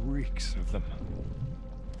place reeks of them.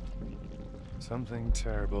 Something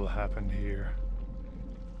terrible happened here.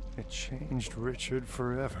 It changed Richard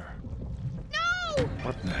forever. No!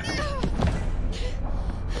 What now?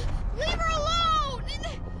 Leave her alone!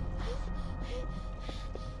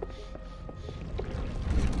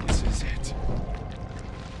 This is it.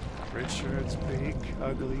 Richard's big,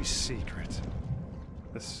 ugly secret.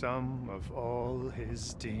 The sum of all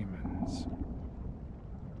his demons.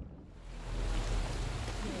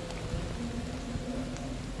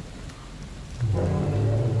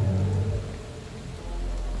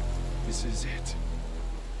 This is it.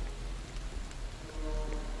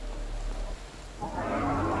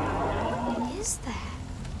 What is that?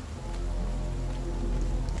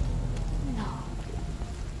 No.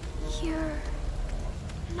 You're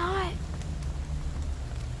not...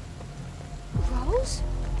 Rose?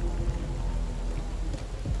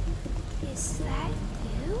 Is that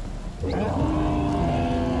you?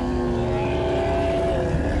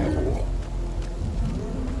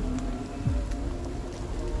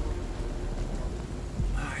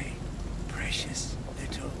 My precious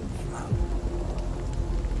little flower.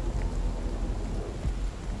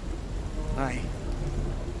 My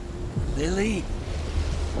lily.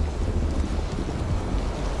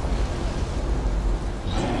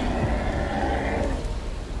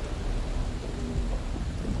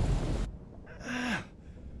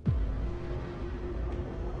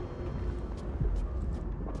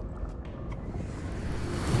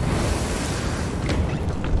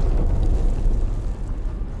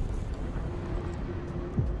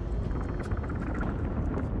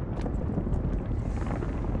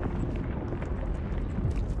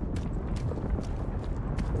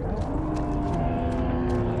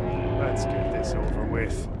 Let's get this over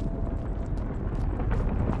with.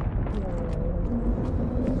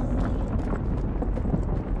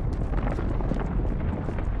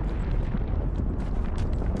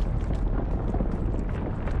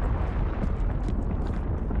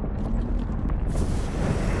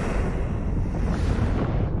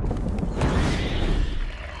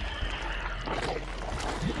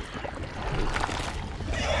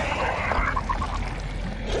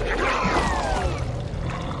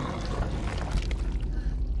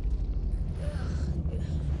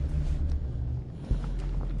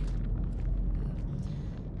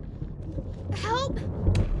 Help!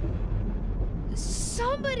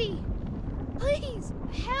 Somebody! Please,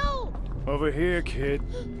 help! Over here, kid.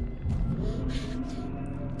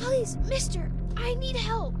 Please, mister, I need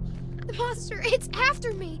help. The monster, it's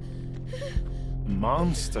after me.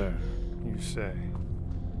 Monster, you say?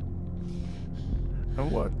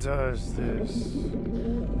 And what does this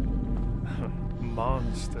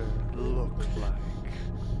monster look like?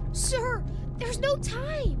 Sir, there's no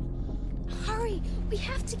time. Hurry, we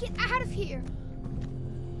have to get out of here.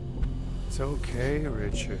 It's okay,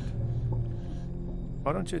 Richard.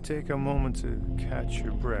 Why don't you take a moment to catch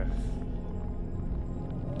your breath?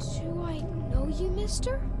 Do I know you,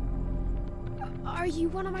 mister? Are you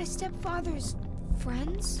one of my stepfather's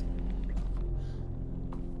friends?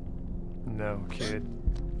 No, kid.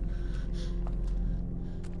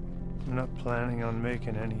 I'm not planning on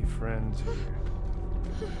making any friends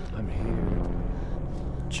here. I'm here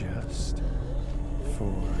just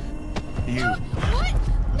for you. What?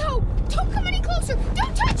 No! Don't come any closer!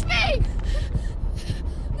 Don't touch me!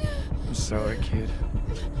 I'm sorry, kid.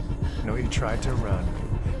 I know you tried to run,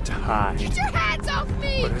 to hide. Get your hands off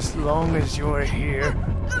me! But as long as you're here,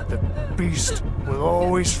 the beast will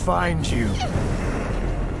always find you.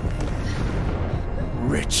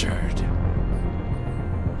 Richard.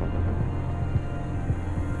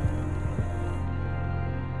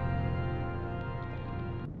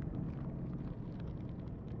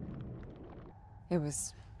 It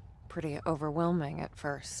was pretty overwhelming at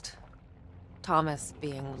first. Thomas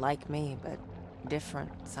being like me, but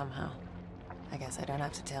different somehow. I guess I don't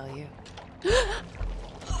have to tell you.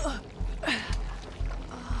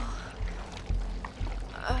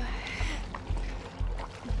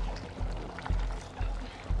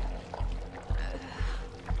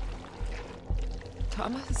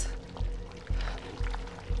 Thomas?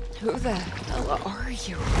 Who the hell are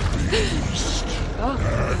you?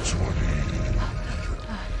 That's what he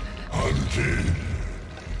hunted.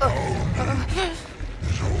 Found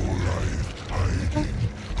his whole life hiding,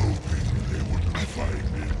 hoping they wouldn't find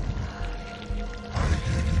him. I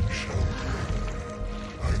gave him shelter.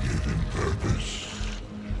 I gave him purpose.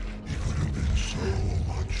 He could have been so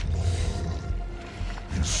much more.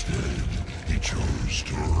 Instead, he chose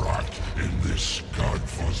to rot in this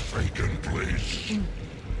godforsaken place.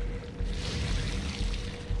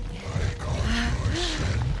 I got your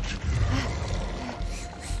scent, girl.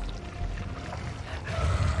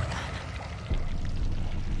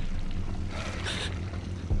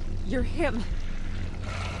 You're him.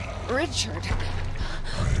 Richard.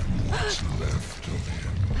 I'm what's left of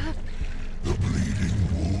him. The bleeding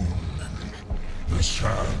wound. The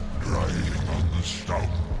sap drying on the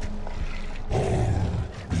stump. All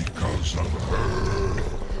because of her.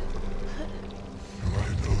 Do I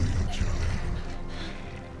know you, Jill?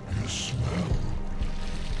 You smell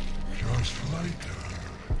just like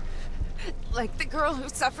her. Like the girl who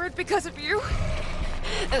suffered because of you?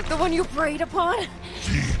 The one you preyed upon?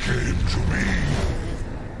 She came to me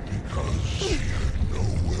because she had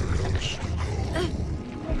nowhere else to go.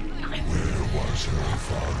 Where was her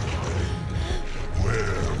father?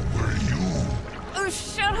 Where were you? Oh,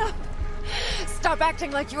 shut up! Stop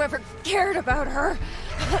acting like you ever cared about her.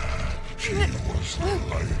 She was the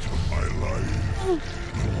light of my life,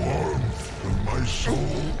 the warmth of my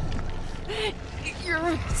soul.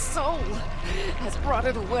 Your soul has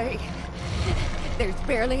rotted away. There's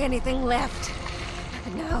barely anything left.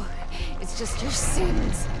 Now, it's just your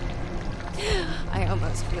sins. I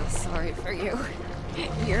almost feel sorry for you.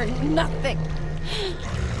 You're nothing.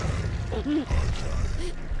 He ripped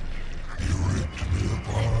me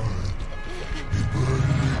apart. He burned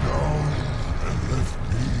me down and left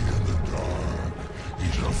me in the dark.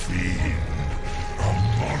 He's a fiend, a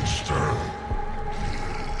monster.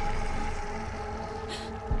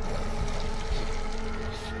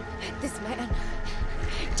 This man,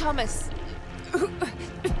 Thomas,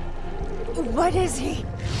 what is he?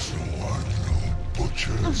 He's the one who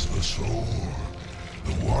butchers the soul,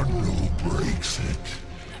 the one who breaks it.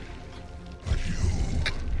 But you,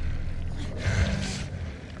 yes,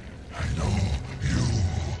 I know you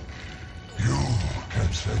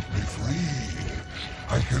can set me free.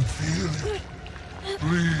 I can feel it.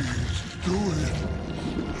 Please, do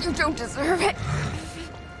it. You don't deserve it.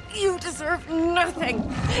 You deserve nothing.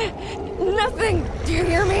 Nothing. Do you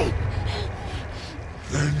hear me?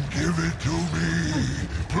 Then give it to me,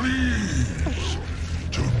 please.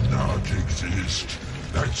 To not exist,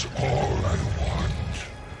 that's all I want.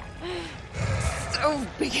 So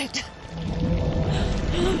be it. Do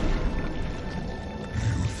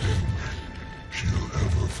you think she'll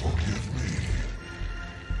ever forgive me?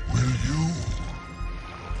 Will you?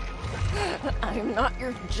 I'm not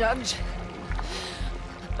your judge.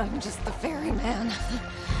 I'm just the ferryman.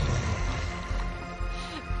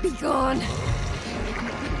 Be gone.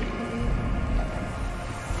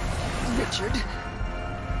 Richard.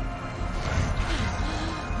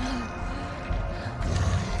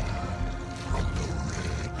 From the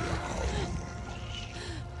Red House.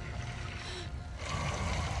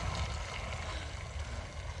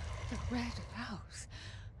 The Red House.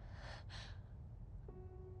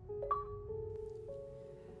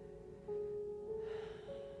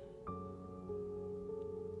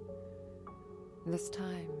 This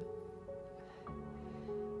time,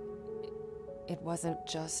 it wasn't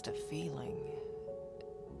just a feeling.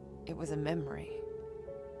 It was a memory.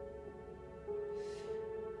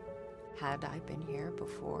 Had I been here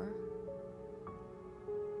before?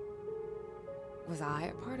 Was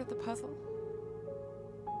I a part of the puzzle?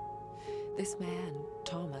 This man,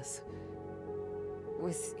 Thomas,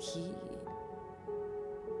 was he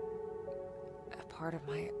a part of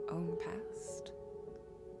my own past?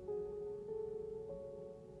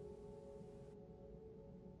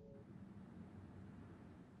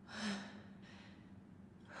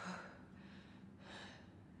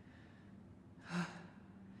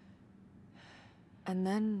 And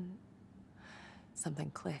then something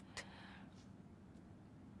clicked.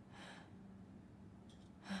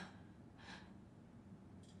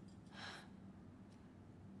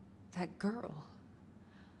 That girl.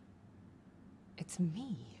 It's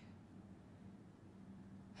me.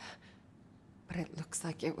 But it looks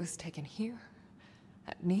like it was taken here,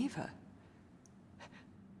 at Neva.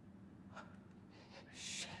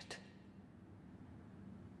 Shit.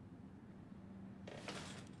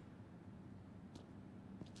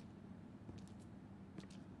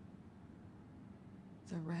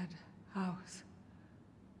 The red house.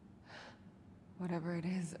 Whatever it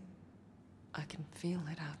is, I can feel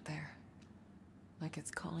it out there. Like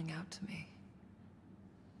it's calling out to me.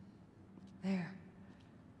 There.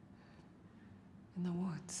 In the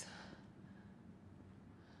woods.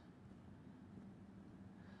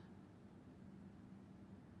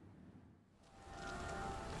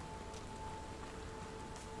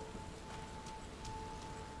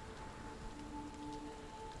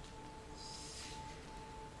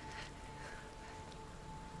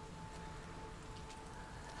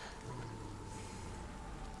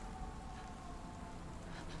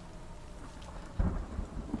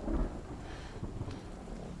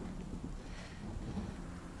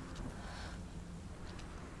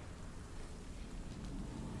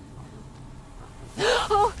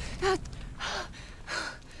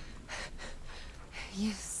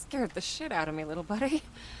 You scared the shit out of me, little buddy.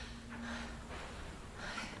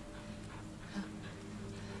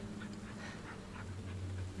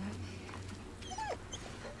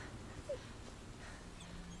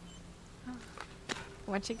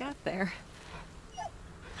 What you got there?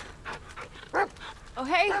 Oh,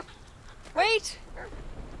 hey! Wait!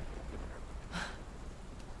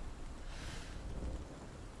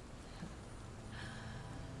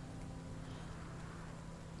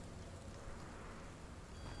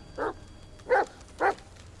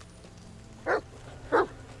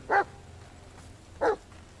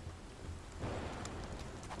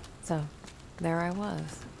 So, there I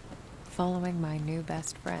was, following my new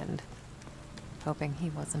best friend, hoping he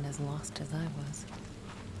wasn't as lost as I was.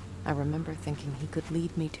 I remember thinking he could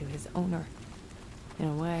lead me to his owner. In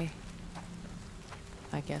a way,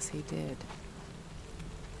 I guess he did.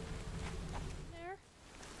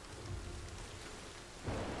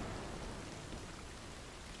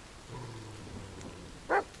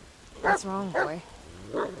 What's wrong, boy?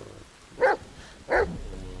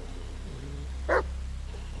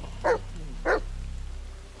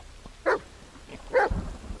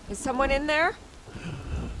 Is someone in there?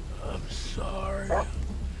 I'm sorry.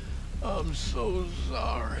 I'm so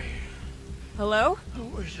sorry. Hello? I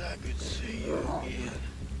wish I could see you again.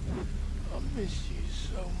 I miss you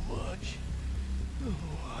so much.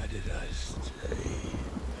 Why did I stay?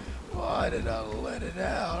 Why did I let it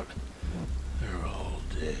out? They're all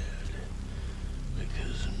dead.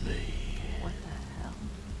 Because of me. What the hell?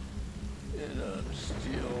 And I'm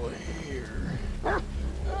still here.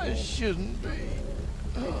 I shouldn't be.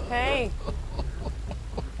 Hey!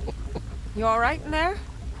 You alright in there?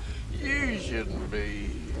 You shouldn't be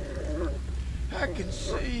here. I can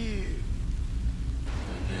see you.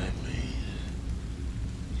 And that means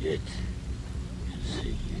it can see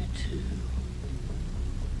you too.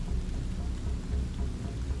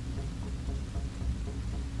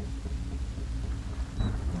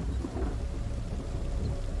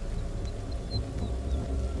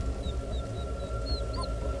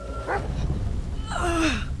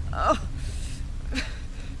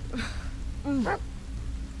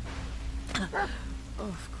 Oh,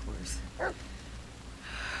 of course.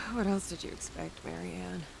 What else did you expect,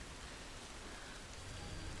 Marianne?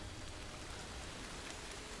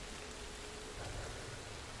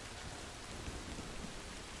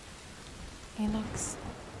 He looks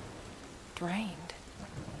drained.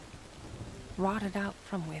 Rotted out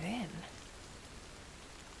from within.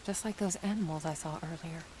 Just like those animals I saw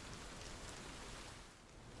earlier.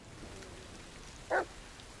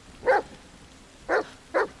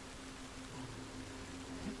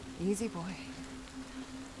 Easy, boy.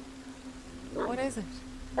 What is it?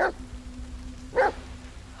 Oh,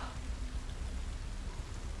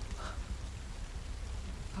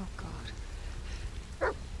 God.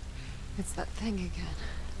 It's that thing again.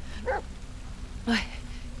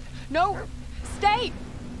 No! Stay!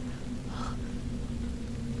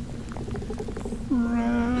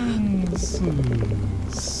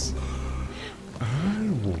 Francis, I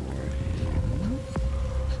warned him,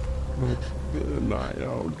 but then I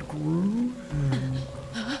outgrew him.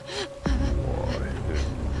 Wore him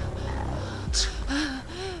out.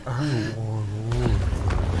 I wore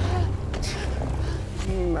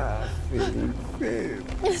nothing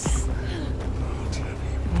fits. Not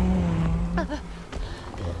anymore.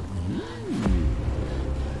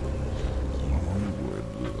 Would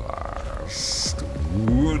last,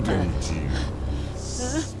 wouldn't you?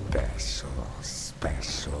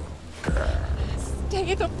 Special girl.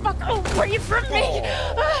 Stay the fuck away from me!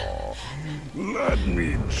 Let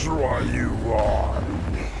me draw you on.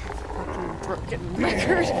 Broken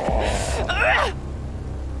record.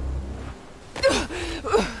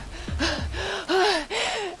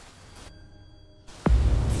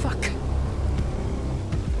 Fuck.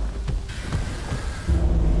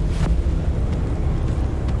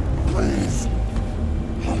 Please.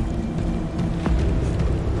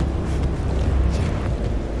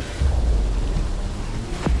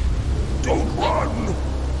 Don't run.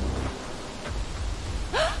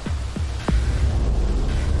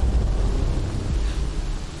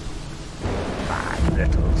 My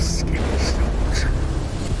little skinny suit.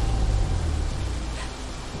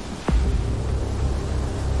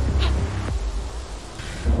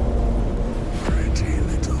 Pretty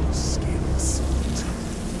little skin suit.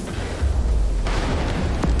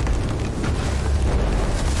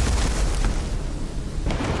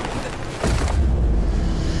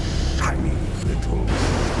 Tiny little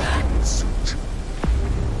skin suit.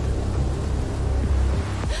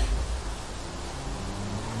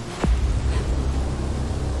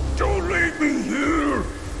 Don't leave me here!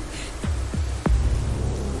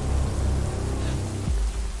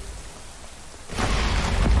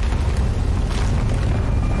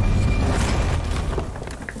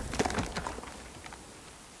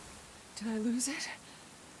 Did I lose it?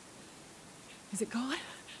 Is it gone?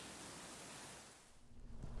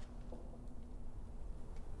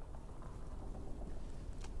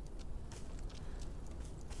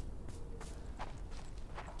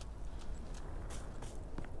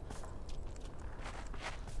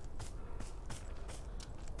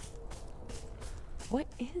 What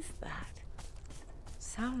is that?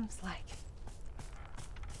 Sounds like...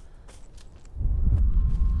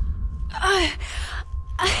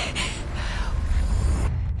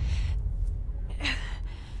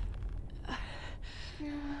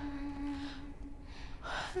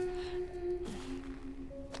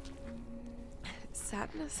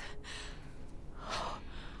 Sadness?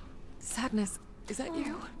 Sadness, is that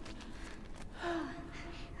you? Oh,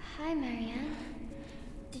 hi, Marianne.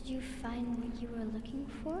 Did you find what you were looking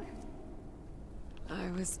for? I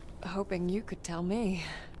was hoping you could tell me.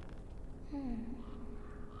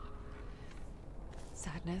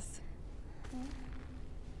 Sadness.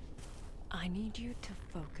 I need you to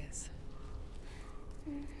focus.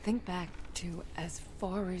 Think back to as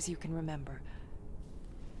far as you can remember.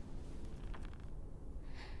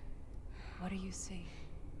 What do you see?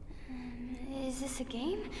 Is this a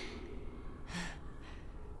game?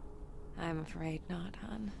 I'm afraid not,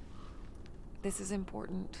 hon. This is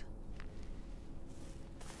important.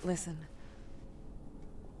 Listen.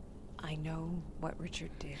 I know what Richard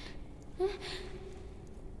did.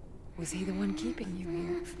 Was he the one keeping you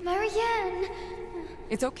here? Marianne!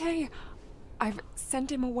 It's okay. I've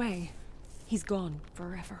sent him away. He's gone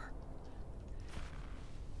forever.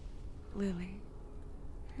 Lily.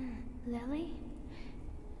 Lily?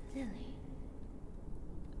 Lily.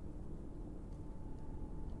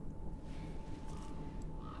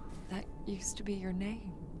 That used to be your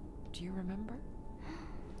name. Do you remember?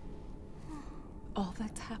 All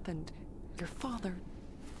that's happened. Your father.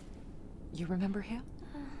 You remember him?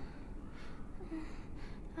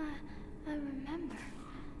 I remember.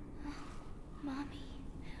 Mommy.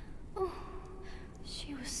 Oh,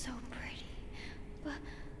 she was so pretty.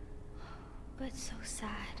 But so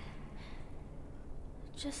sad.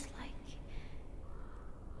 Just like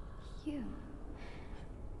you.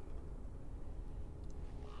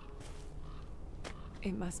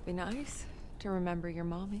 It must be nice to remember your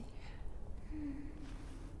mommy.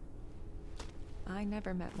 I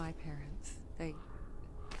never met my parents.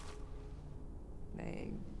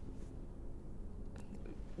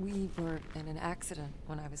 We were in an accident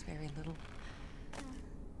when I was very little.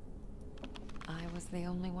 I was the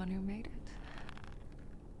only one who made it.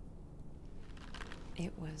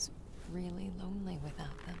 it was really lonely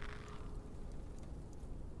without them.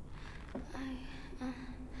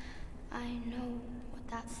 I know what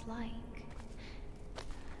that's like.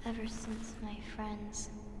 Ever since my friends.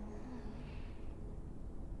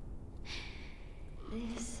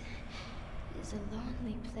 This is a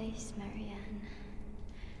lonely place, Marianne.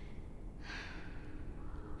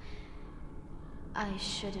 I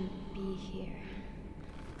shouldn't be here.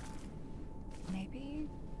 Maybe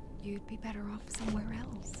you'd be better off somewhere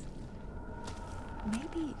else.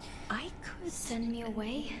 Maybe I could Send me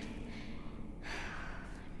away?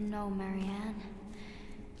 No, Marianne.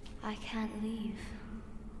 I can't leave.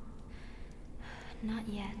 Not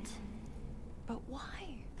yet. But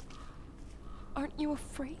why? Aren't you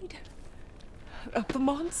afraid of the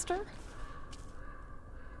monster?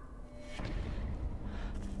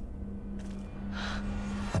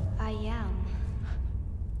 I am.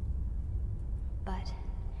 But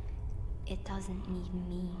it doesn't need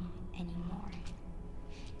me anymore.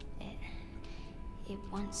 It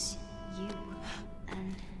wants you.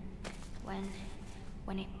 And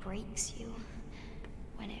when it breaks you,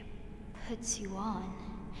 when it puts you on,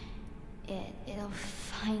 it'll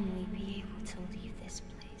finally be able to leave this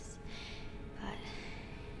place.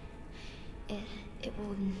 But it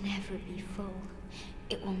will never be full.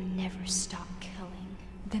 It will never stop killing.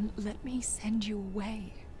 Then let me send you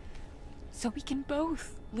away, so we can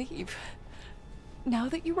both leave. Now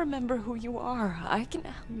that you remember who you are, I can...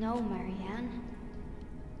 No, Marianne.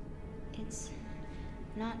 It's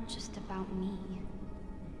not just about me.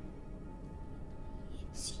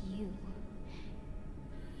 It's you.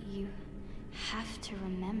 You have to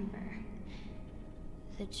remember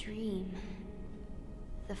the dream,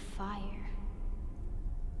 the fire,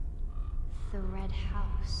 the red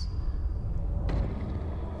house.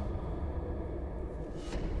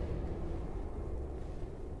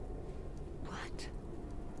 What?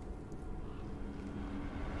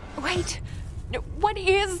 Wait! No, what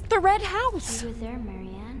is the red house? You were there,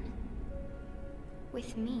 Marianne.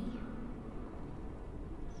 With me.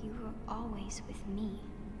 You were always with me.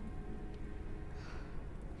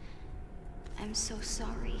 I'm so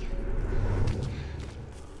sorry.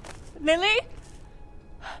 Lily?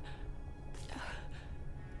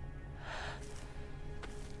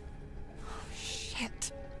 Oh,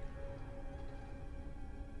 shit.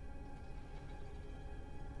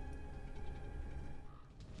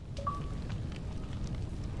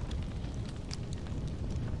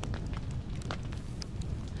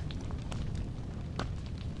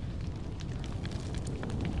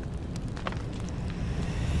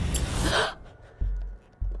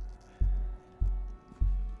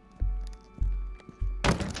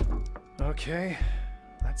 Okay,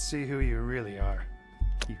 let's see who you really are.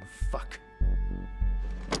 You fuck.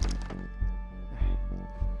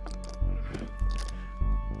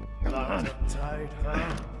 Uptight,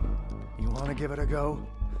 huh? You wanna give it a go?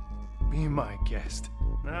 Be my guest.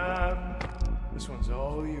 Nah, this one's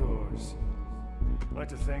all yours. I like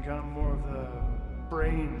to think I'm more of the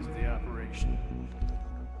brains of the operation.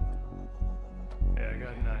 Yeah, I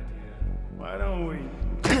got an idea. Why don't we...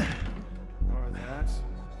 or that.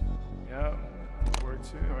 Yeah, or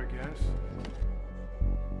two, I guess.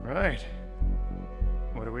 Right.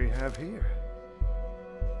 What do we have here?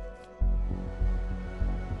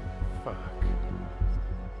 Fuck.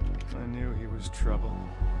 I knew he was trouble.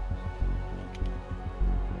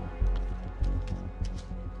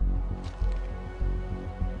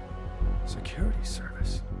 Security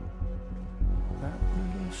service. That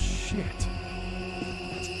little shit.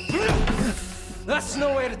 That's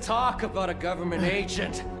no way to talk about a government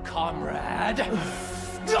agent, comrade.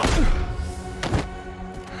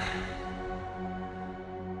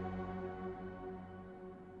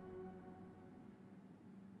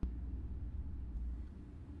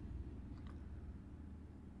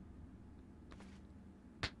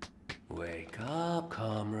 Wake up,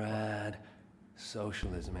 comrade.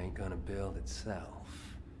 Socialism ain't gonna build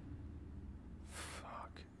itself.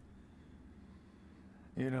 Fuck.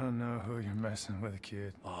 You don't know who you're messing with,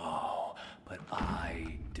 kid. Oh, but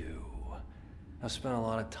I do. I've spent a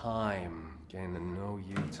lot of time getting to know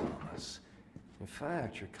you, Thomas. In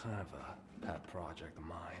fact, you're kind of a pet project of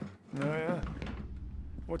mine. Oh, yeah?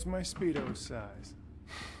 What's my Speedo size?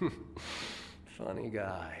 Funny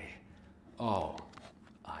guy. Oh,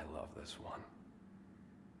 I love this one.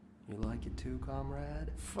 You like it too,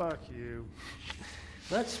 comrade? Fuck you.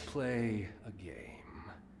 Let's play a game.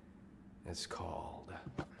 It's called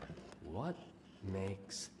What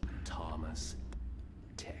Makes Thomas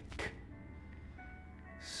Tick?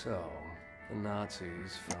 So, the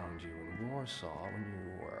Nazis found you in Warsaw when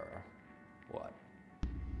you were, what,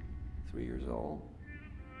 3 years old?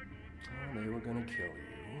 Oh, they were gonna kill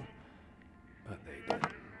you, but they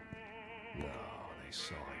didn't. No, they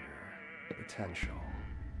saw your potential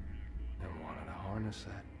and wanted to harness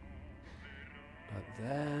it. But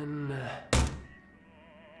then,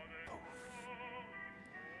 poof,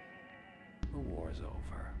 the war's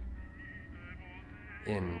over.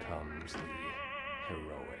 In comes the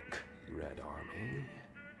heroic Red Army,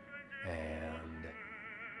 and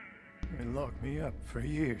They locked me up for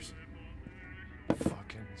years.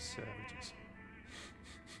 Fucking savages.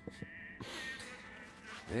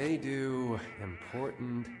 they do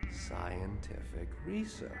important scientific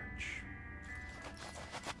research.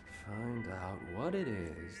 Find out what it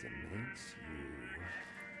is that makes you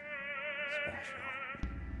special.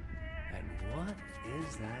 And what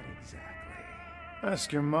is that exactly?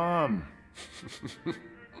 Ask your mom.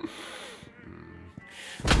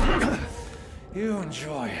 You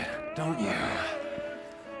enjoy it, don't you?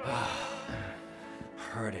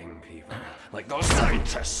 Hurting people like those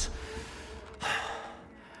scientists.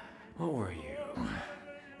 What were you?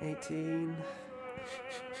 18?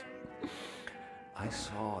 I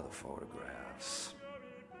saw the photographs.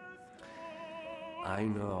 I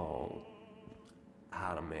know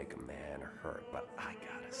how to make a man hurt, but I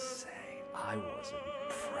gotta say, I was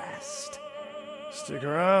impressed. Stick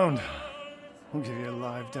around. We'll give you a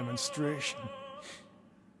live demonstration.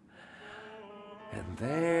 And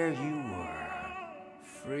there you were,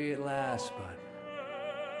 free at last, but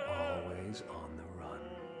always on the run.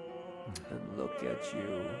 And look at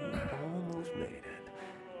you, you almost made it.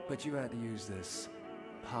 But you had to use this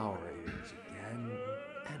power of yours again.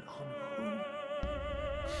 And on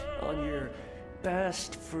who? On your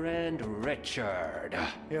best friend, Richard.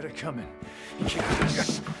 You had it coming.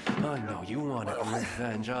 Yes. Oh, no, you wanted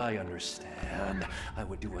revenge, I understand. I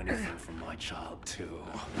would do anything for my child, too.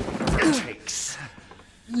 Whatever it takes.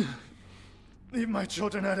 Leave my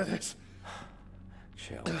children out of this.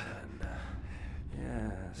 Children.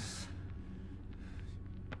 Yes.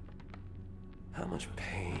 How much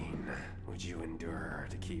pain would you endure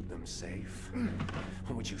to keep them safe?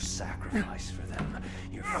 What would you sacrifice for them?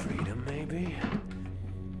 Your freedom, maybe?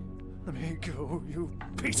 Let me go, you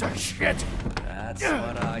piece of shit! That's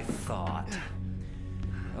what I thought.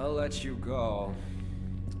 I'll let you go.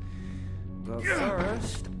 But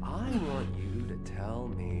first, I want you to tell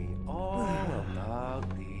me all about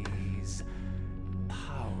these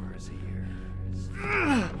powers of yours.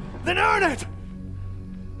 Then earn it!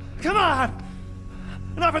 Come on!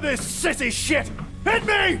 Enough of this sissy shit! Hit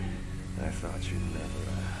me! I thought you'd never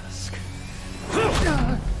ask.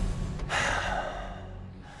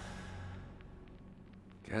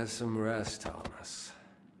 Get some rest, Thomas.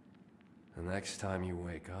 The next time you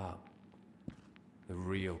wake up, the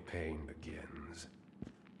real pain begins.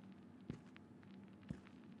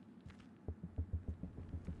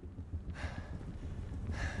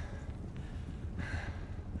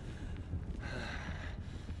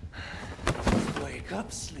 Wake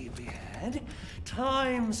up, sleepyhead.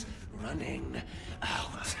 Time's running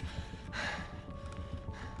out.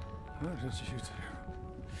 What did you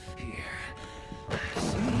do? Here.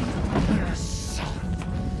 See yourself.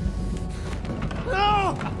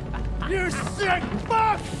 No! You sick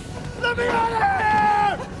fuck! Let me out of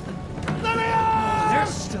here! Let me out! They're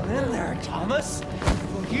still in there, Thomas.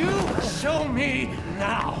 Will you show me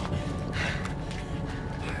now?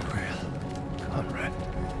 I will, comrade.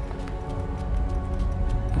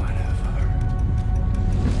 Whatever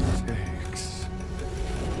it takes.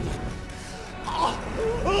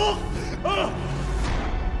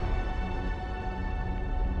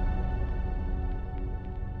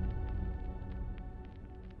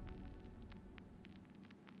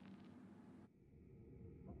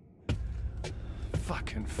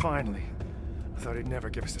 Fucking finally. I thought he'd never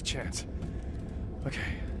give us a chance.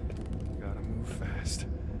 Okay, gotta move fast.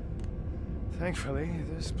 Thankfully,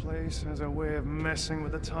 this place has a way of messing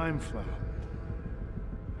with the time flow.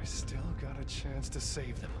 I still got a chance to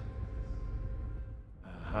save them.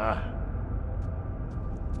 Aha.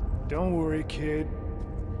 Don't worry, kid.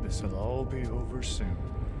 This'll all be over soon.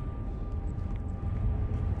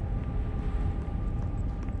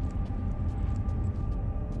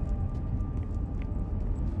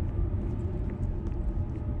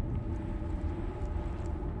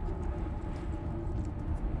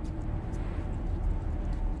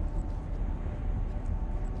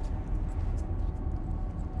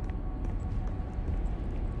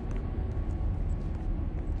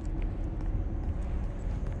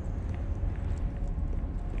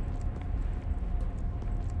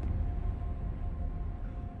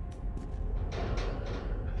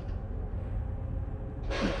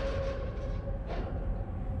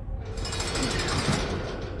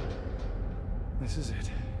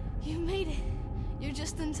 You made it. You're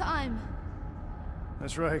just in time.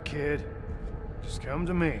 That's right, kid. Just come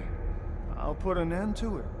to me. I'll put an end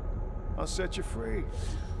to it. I'll set you free.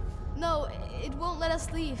 No, it won't let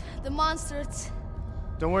us leave. The monster, it's...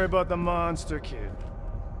 Don't worry about the monster, kid.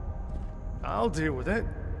 I'll deal with it.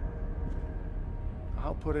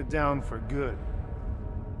 I'll put it down for good.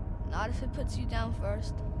 Not if it puts you down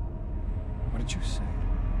first. What did you say?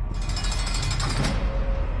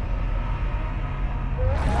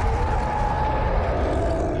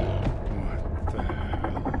 What the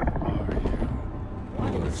hell are you?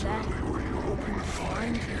 What is that? Were you hoping to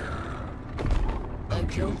find here? A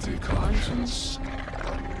guilty conscience?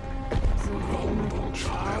 A vulnerable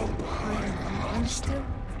child behind the monster?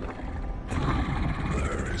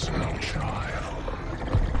 There is no child.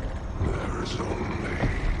 There is only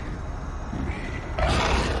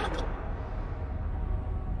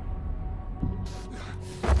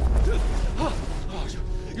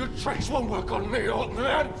Your tricks won't work on me, old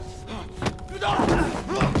man!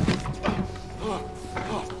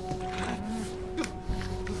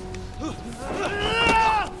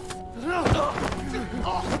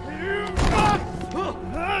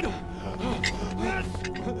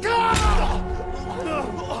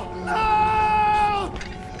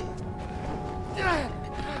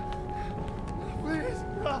 Please,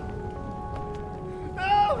 no!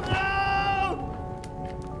 No, no!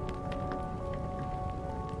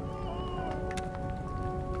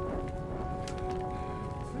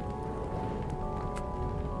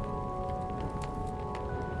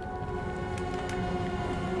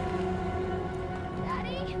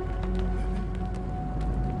 Daddy?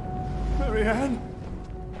 Marianne?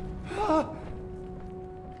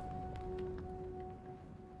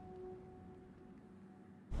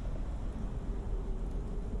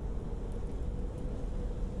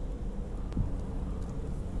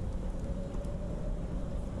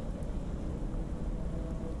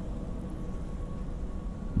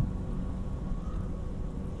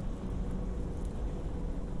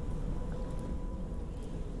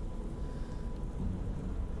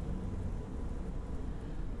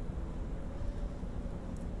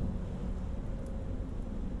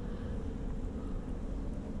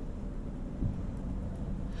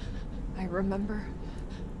 I remember.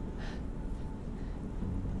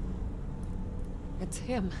 It's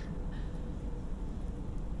him.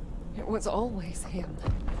 It was always him.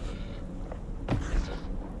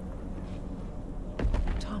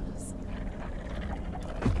 Thomas.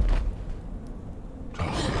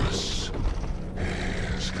 Thomas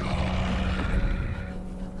is gone.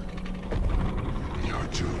 You're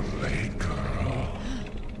too late, girl.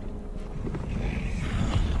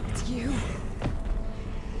 It's you.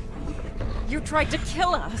 You tried to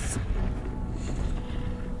kill us.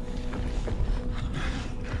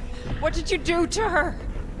 What did you do to her?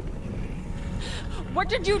 What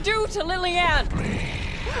did you do to Lillian?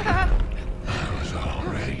 I was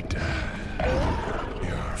already dead.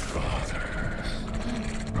 Your father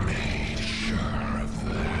made sure of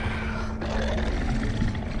that.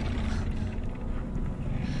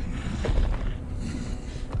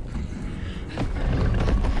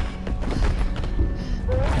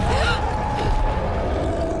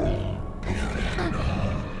 You didn't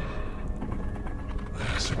know.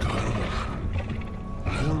 That's a good one.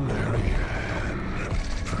 Little Marianne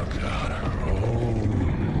forgot her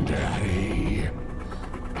own daddy.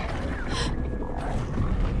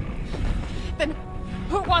 Then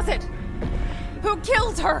who was it? Who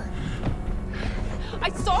killed her? I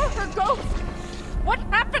saw her ghost. What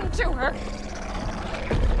happened to her?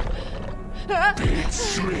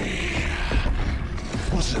 It's me.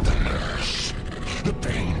 Was it the nurse? The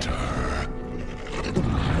painter? The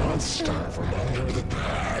monster from under the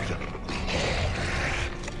bed?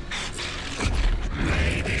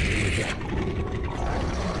 Maybe.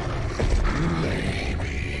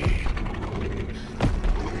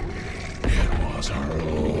 It was her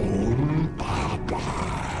own papa.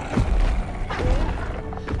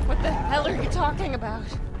 What the hell are you talking about?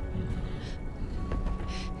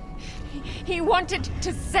 He wanted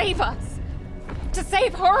to save us. To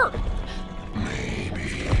save her.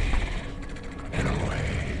 Maybe. In a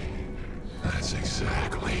way, that's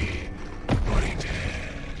exactly what he did.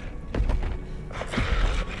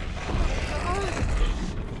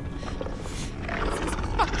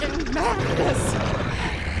 Fucking madness.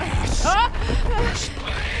 This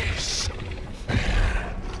place.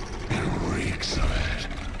 It reeks of it.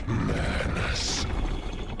 Madness.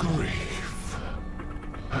 Grief.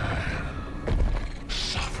 And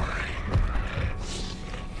suffering.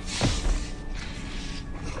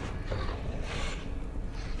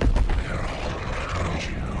 They're all around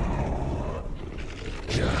you.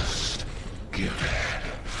 Just forgiven.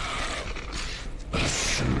 A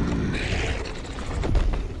snake.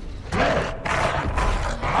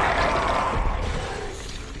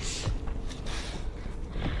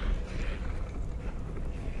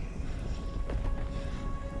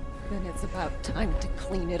 Then it's about time to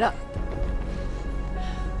clean it up.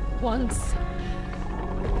 Once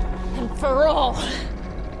and for all.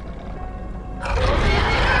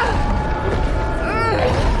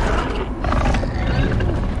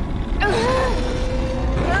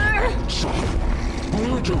 Son, what are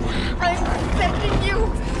you doing? I'm sending you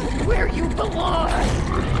where you belong.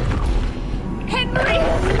 Henry!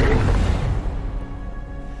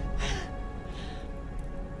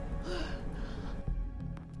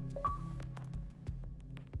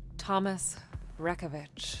 Thomas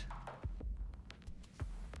Rekovich.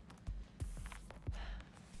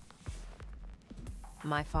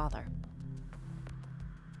 My father.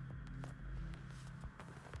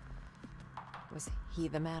 Was he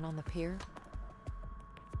the man on the pier?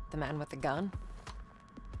 The man with the gun?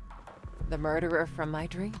 The murderer from my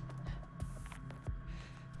dream?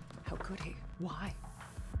 How could he? Why?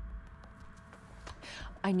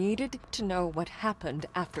 I needed to know what happened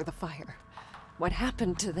after the fire. What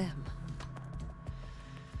happened to them?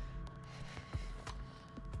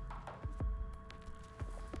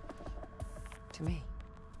 To me.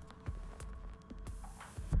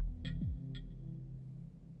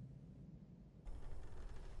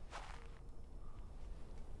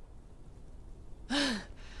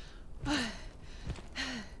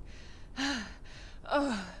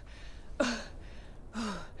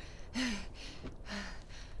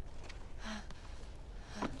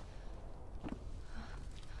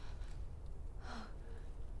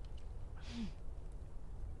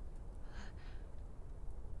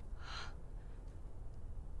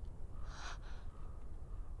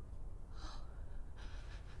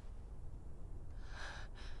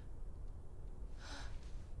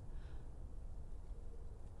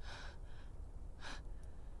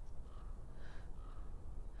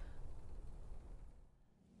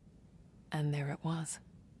 And there it was.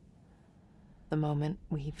 The moment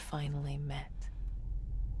we finally met.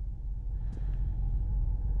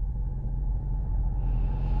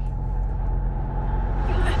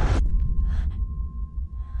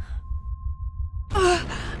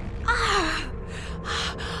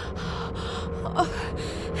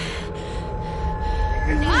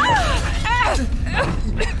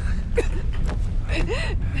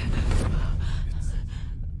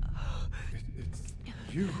 It's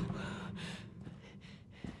you.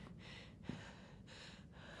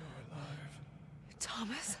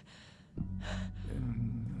 Thomas?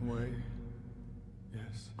 In a way,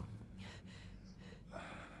 yes.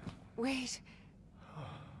 Wait.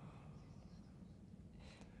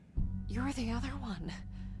 You're the other one.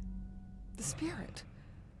 The spirit.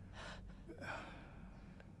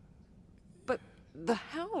 But the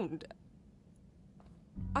hound.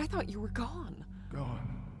 I thought you were gone. Gone.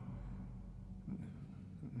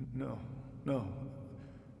 No, no.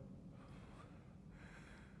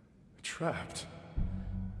 Trapped.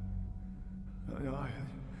 I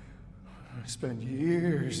spent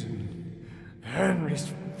years in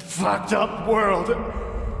Henry's fucked up world.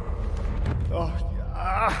 Oh,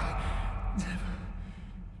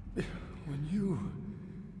 when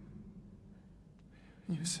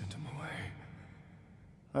you sent him away,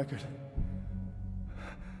 I could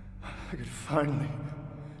finally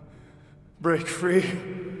break free.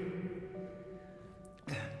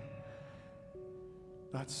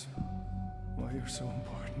 That's why you're so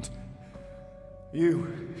important.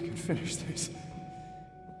 You can finish this.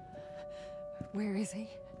 Where is he?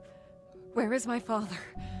 Where is my father?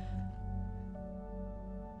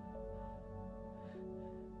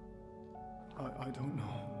 I don't know.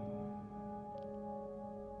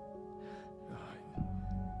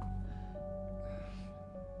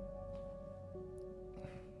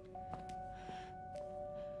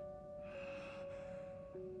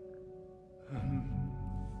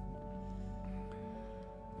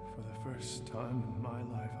 For the first time in my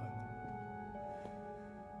life,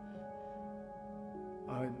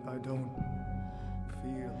 I don't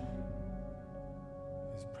feel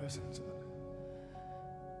his presence.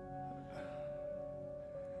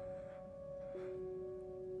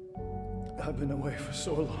 I've been away for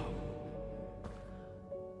so long.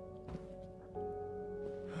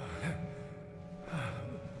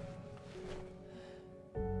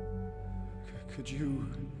 Could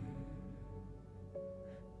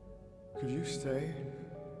you stay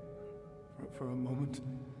for a moment?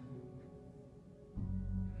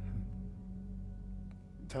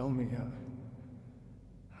 Tell me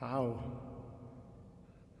how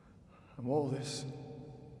And all this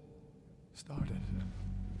started.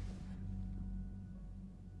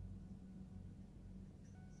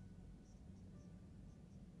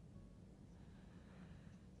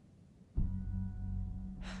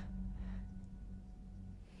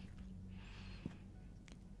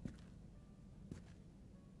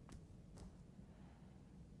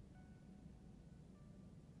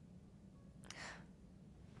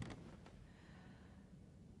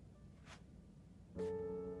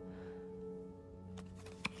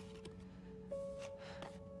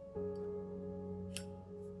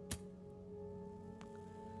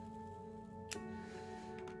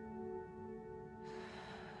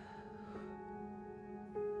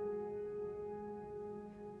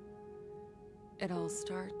 It all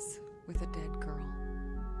starts with a dead girl.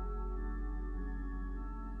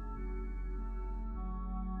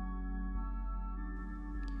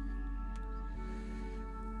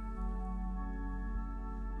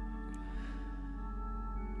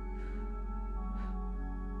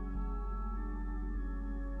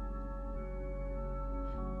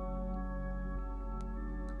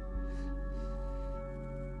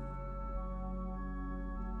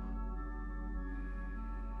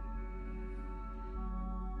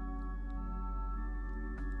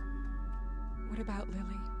 What about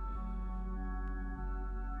Lily?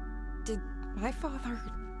 Did my father...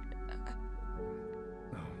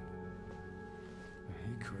 No.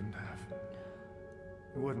 He couldn't have.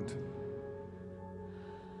 He wouldn't.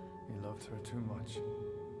 He loved her too much.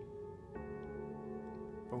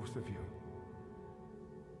 Both of you.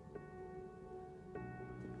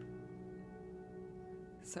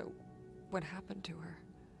 So, what happened to her?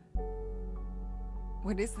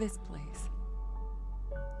 What is this place?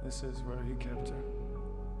 This is where he kept her.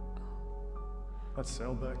 That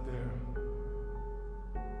cell back there.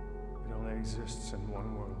 It only exists in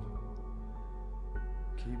one world.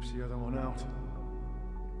 Keeps the other one out.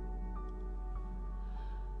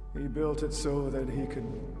 He built it so that he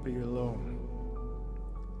could be alone.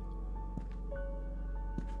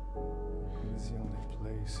 It was the only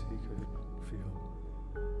place he could feel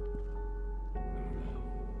normal.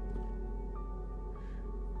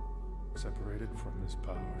 Separated from his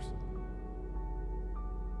powers.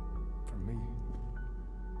 From me.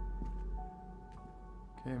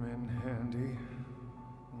 Came in handy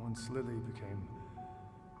once Lily became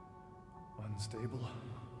unstable.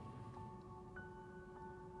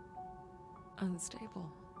 Unstable?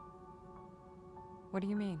 What do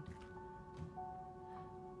you mean?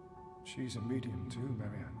 She's a medium too,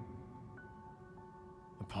 Marianne.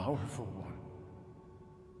 A powerful one.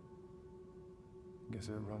 Guess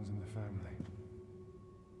it runs in the family.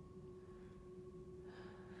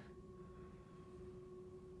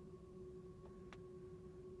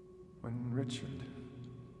 When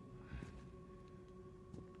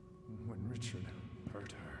Richard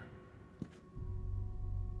hurt her,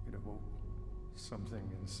 it awoke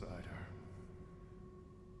something inside her.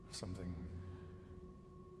 Something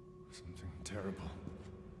terrible.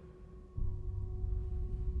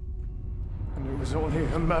 And it was only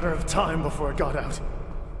a matter of time before it got out.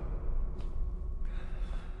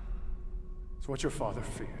 It's what your father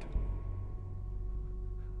feared.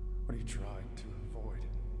 What he tried to avoid.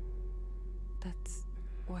 That's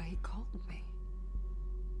why he called me.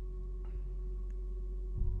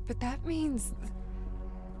 But that means...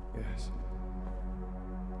 Yes.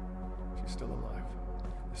 She's still alive.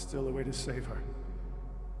 There's still a way to save her.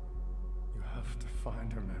 You have to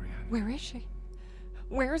find her, Marianne. Where is she?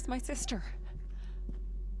 Where is my sister?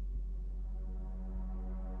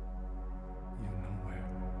 You know where.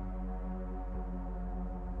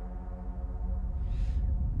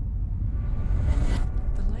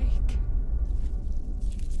 The lake.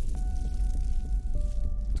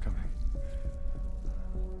 It's coming.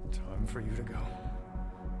 Time for you to go.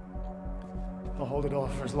 I'll hold it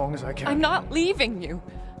off for as long as I can. I'm not leaving you.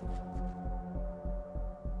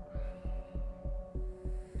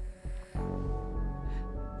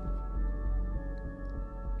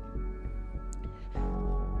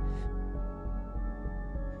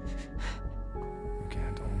 You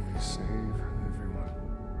can't always save everyone,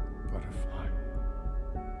 Butterfly.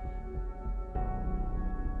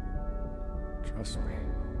 Trust me,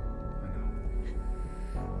 I know.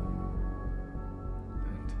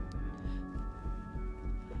 And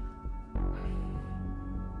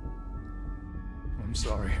I'm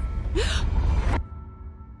sorry.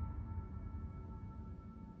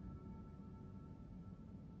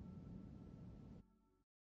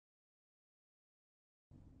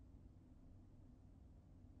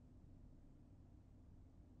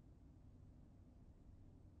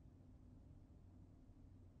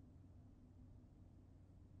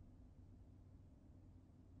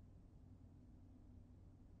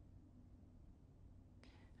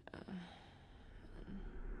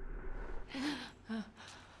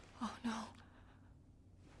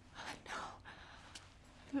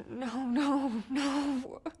 No, no,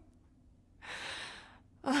 no.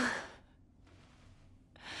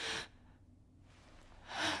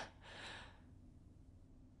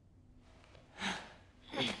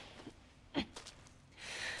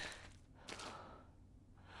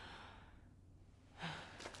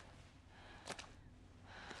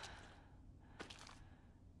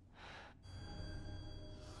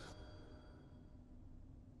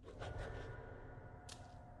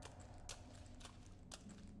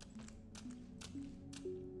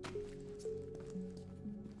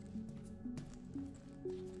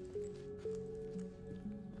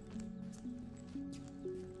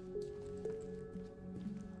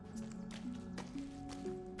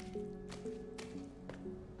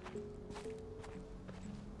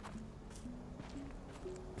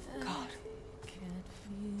 God.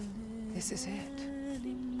 This is it.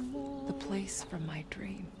 The place from my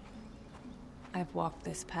dream. I've walked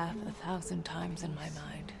this path 1,000 times in my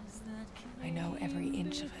mind. I know every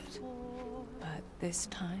inch of it. But this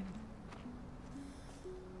time,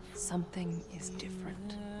 something is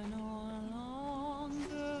different.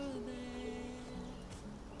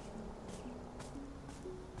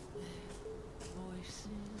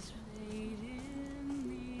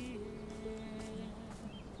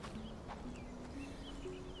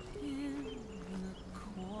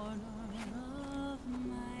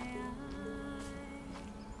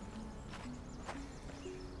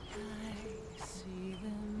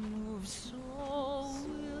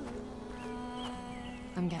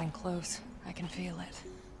 I'm getting close. I can feel it.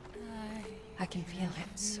 I can feel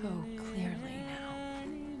it so clearly now.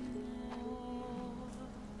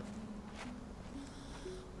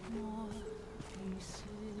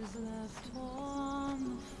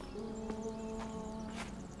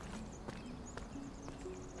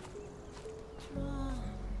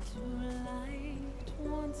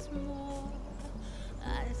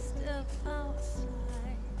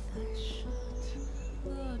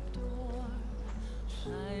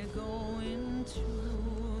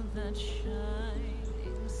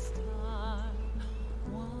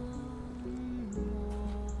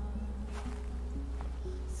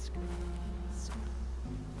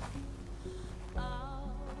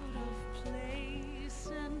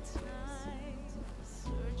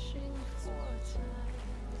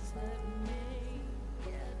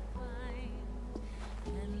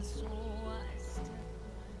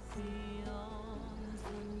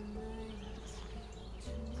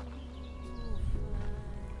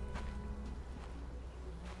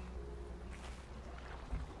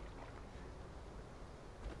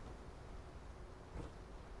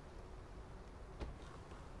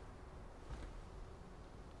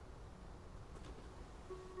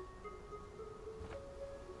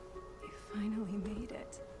 Finally made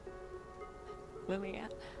it. Lillian,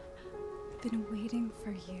 I've been waiting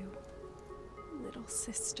for you, little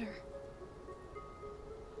sister.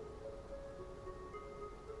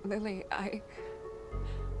 Lily, I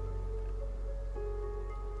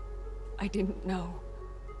didn't know.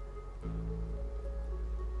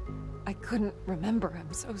 I couldn't remember.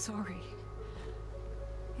 I'm so sorry.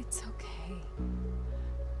 It's okay.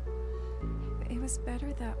 It was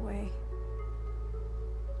better that way.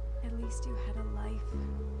 At least you had a life.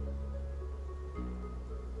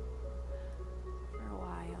 For a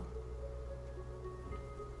while.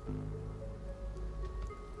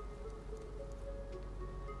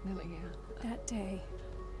 Lillian. That day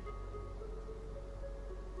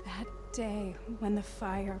when the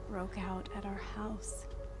fire broke out at our house,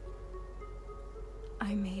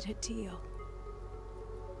 I made a deal.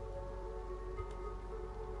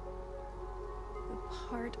 The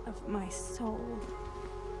part of my soul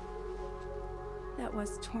that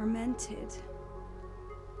was tormented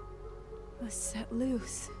was set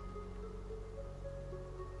loose.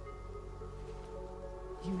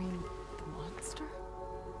 You mean the monster?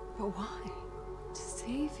 But why? To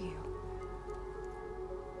save you.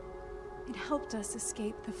 It helped us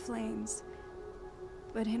escape the flames,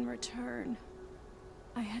 but in return,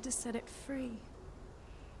 I had to set it free.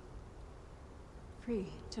 Free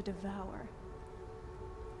to devour,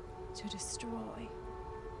 to destroy,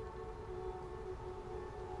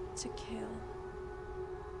 to kill.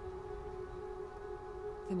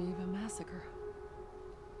 The Neva massacre.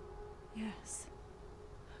 Yes.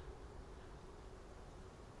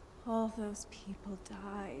 All those people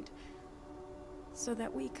died so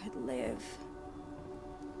that we could live.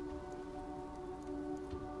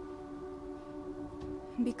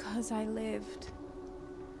 And because I lived,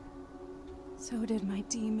 so did my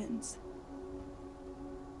demons.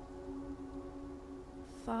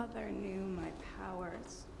 Father knew my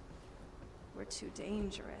powers were too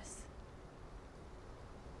dangerous.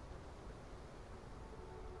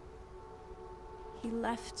 He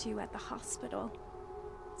left you at the hospital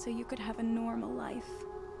so you could have a normal life.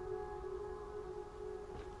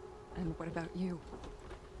 And what about you?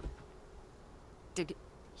 Did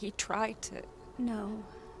he try to... No.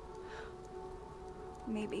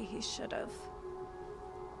 Maybe he should have.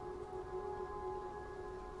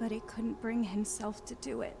 But he couldn't bring himself to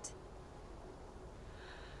do it.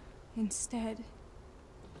 Instead,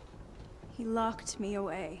 he locked me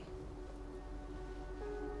away.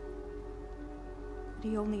 But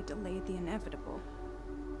he only delayed the inevitable.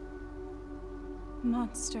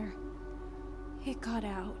 Monster, it got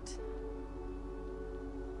out.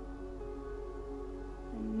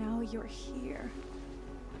 And now you're here.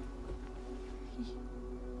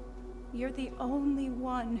 You're the only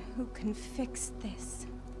one who can fix this.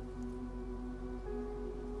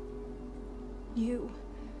 You.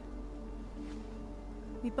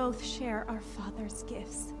 We both share our father's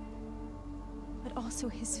gifts, but also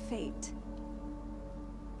his fate.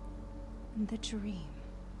 And the dream.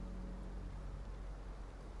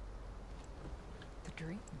 The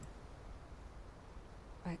dream?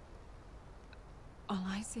 But... all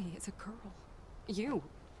I see is a girl. You.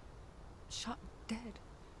 Shot dead.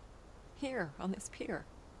 Here, on this pier.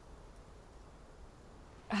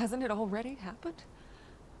 Hasn't it already happened?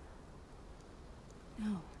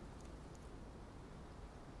 No.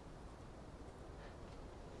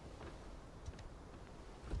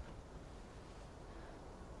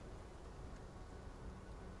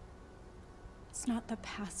 It's not the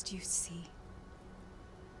past you see.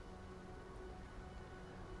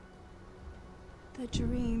 The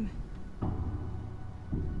dream.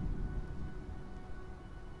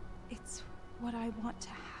 It's what I want to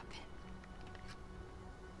happen.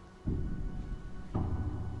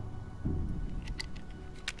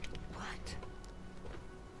 What?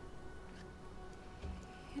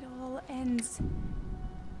 It all ends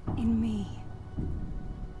in me.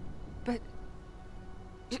 But...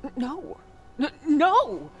 no!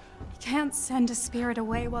 No! You can't send a spirit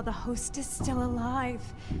away while the host is still alive.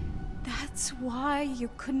 That's why you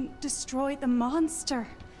couldn't destroy the monster.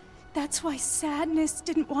 That's why Sadness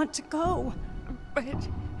didn't want to go. But...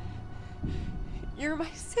 you're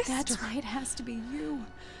my sister. That's why it has to be you.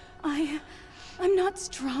 I'm not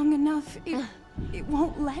strong enough. It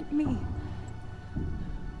won't let me.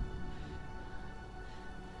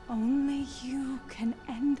 Only you can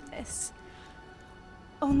end this.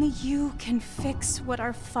 Only you can fix what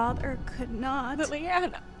our father could not.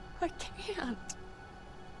 Lillian, I can't.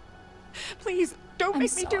 Please, don't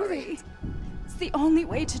make me do this. It's the only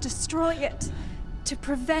way to destroy it. To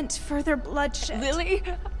prevent further bloodshed. Lily?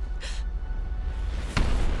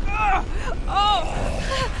 Oh!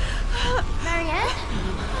 Marianne?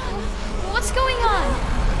 What's going on?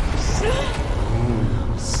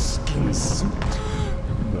 Skin suit.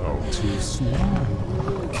 Now too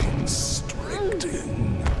small. Constricting.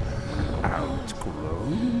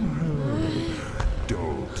 Outgrown her.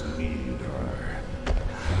 Don't need her.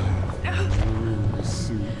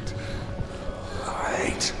 Suit.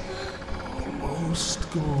 Light.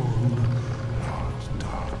 Almost gone. Not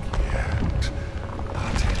dark yet.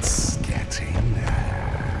 But it's getting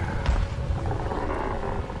there.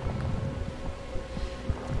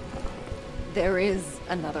 There is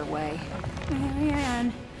another way.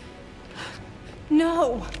 Marianne.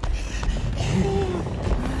 No!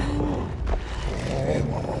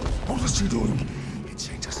 What is she doing? It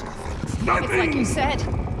changes nothing. Nothing! It's like you said.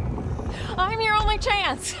 I'm your only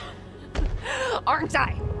chance. Aren't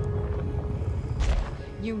I?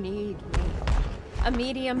 You need me. A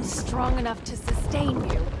medium strong enough to sustain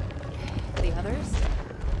you. The others?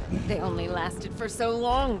 They only lasted for so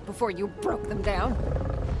long before you broke them down.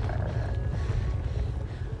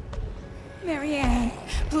 Marianne,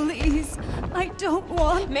 please. I don't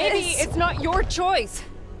want Maybe this. it's not your choice.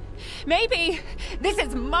 Maybe this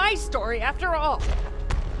is my story after all.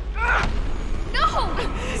 No!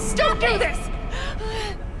 Don't do this!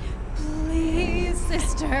 Please,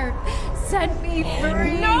 sister. Set me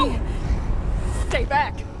free. No! Stay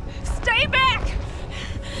back! Stay back!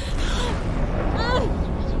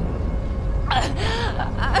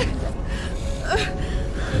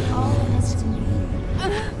 All has to be.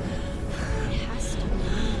 It has to be.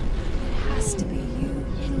 It has to be you.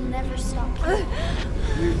 It'll never stop you.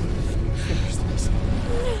 You finish this.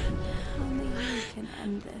 Only you can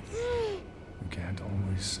end this. You can't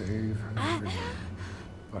always save everyone,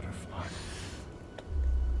 butterfly.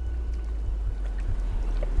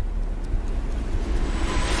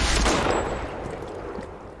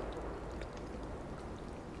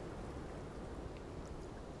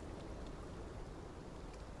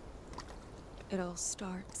 It all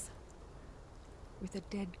starts with a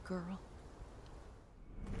dead girl.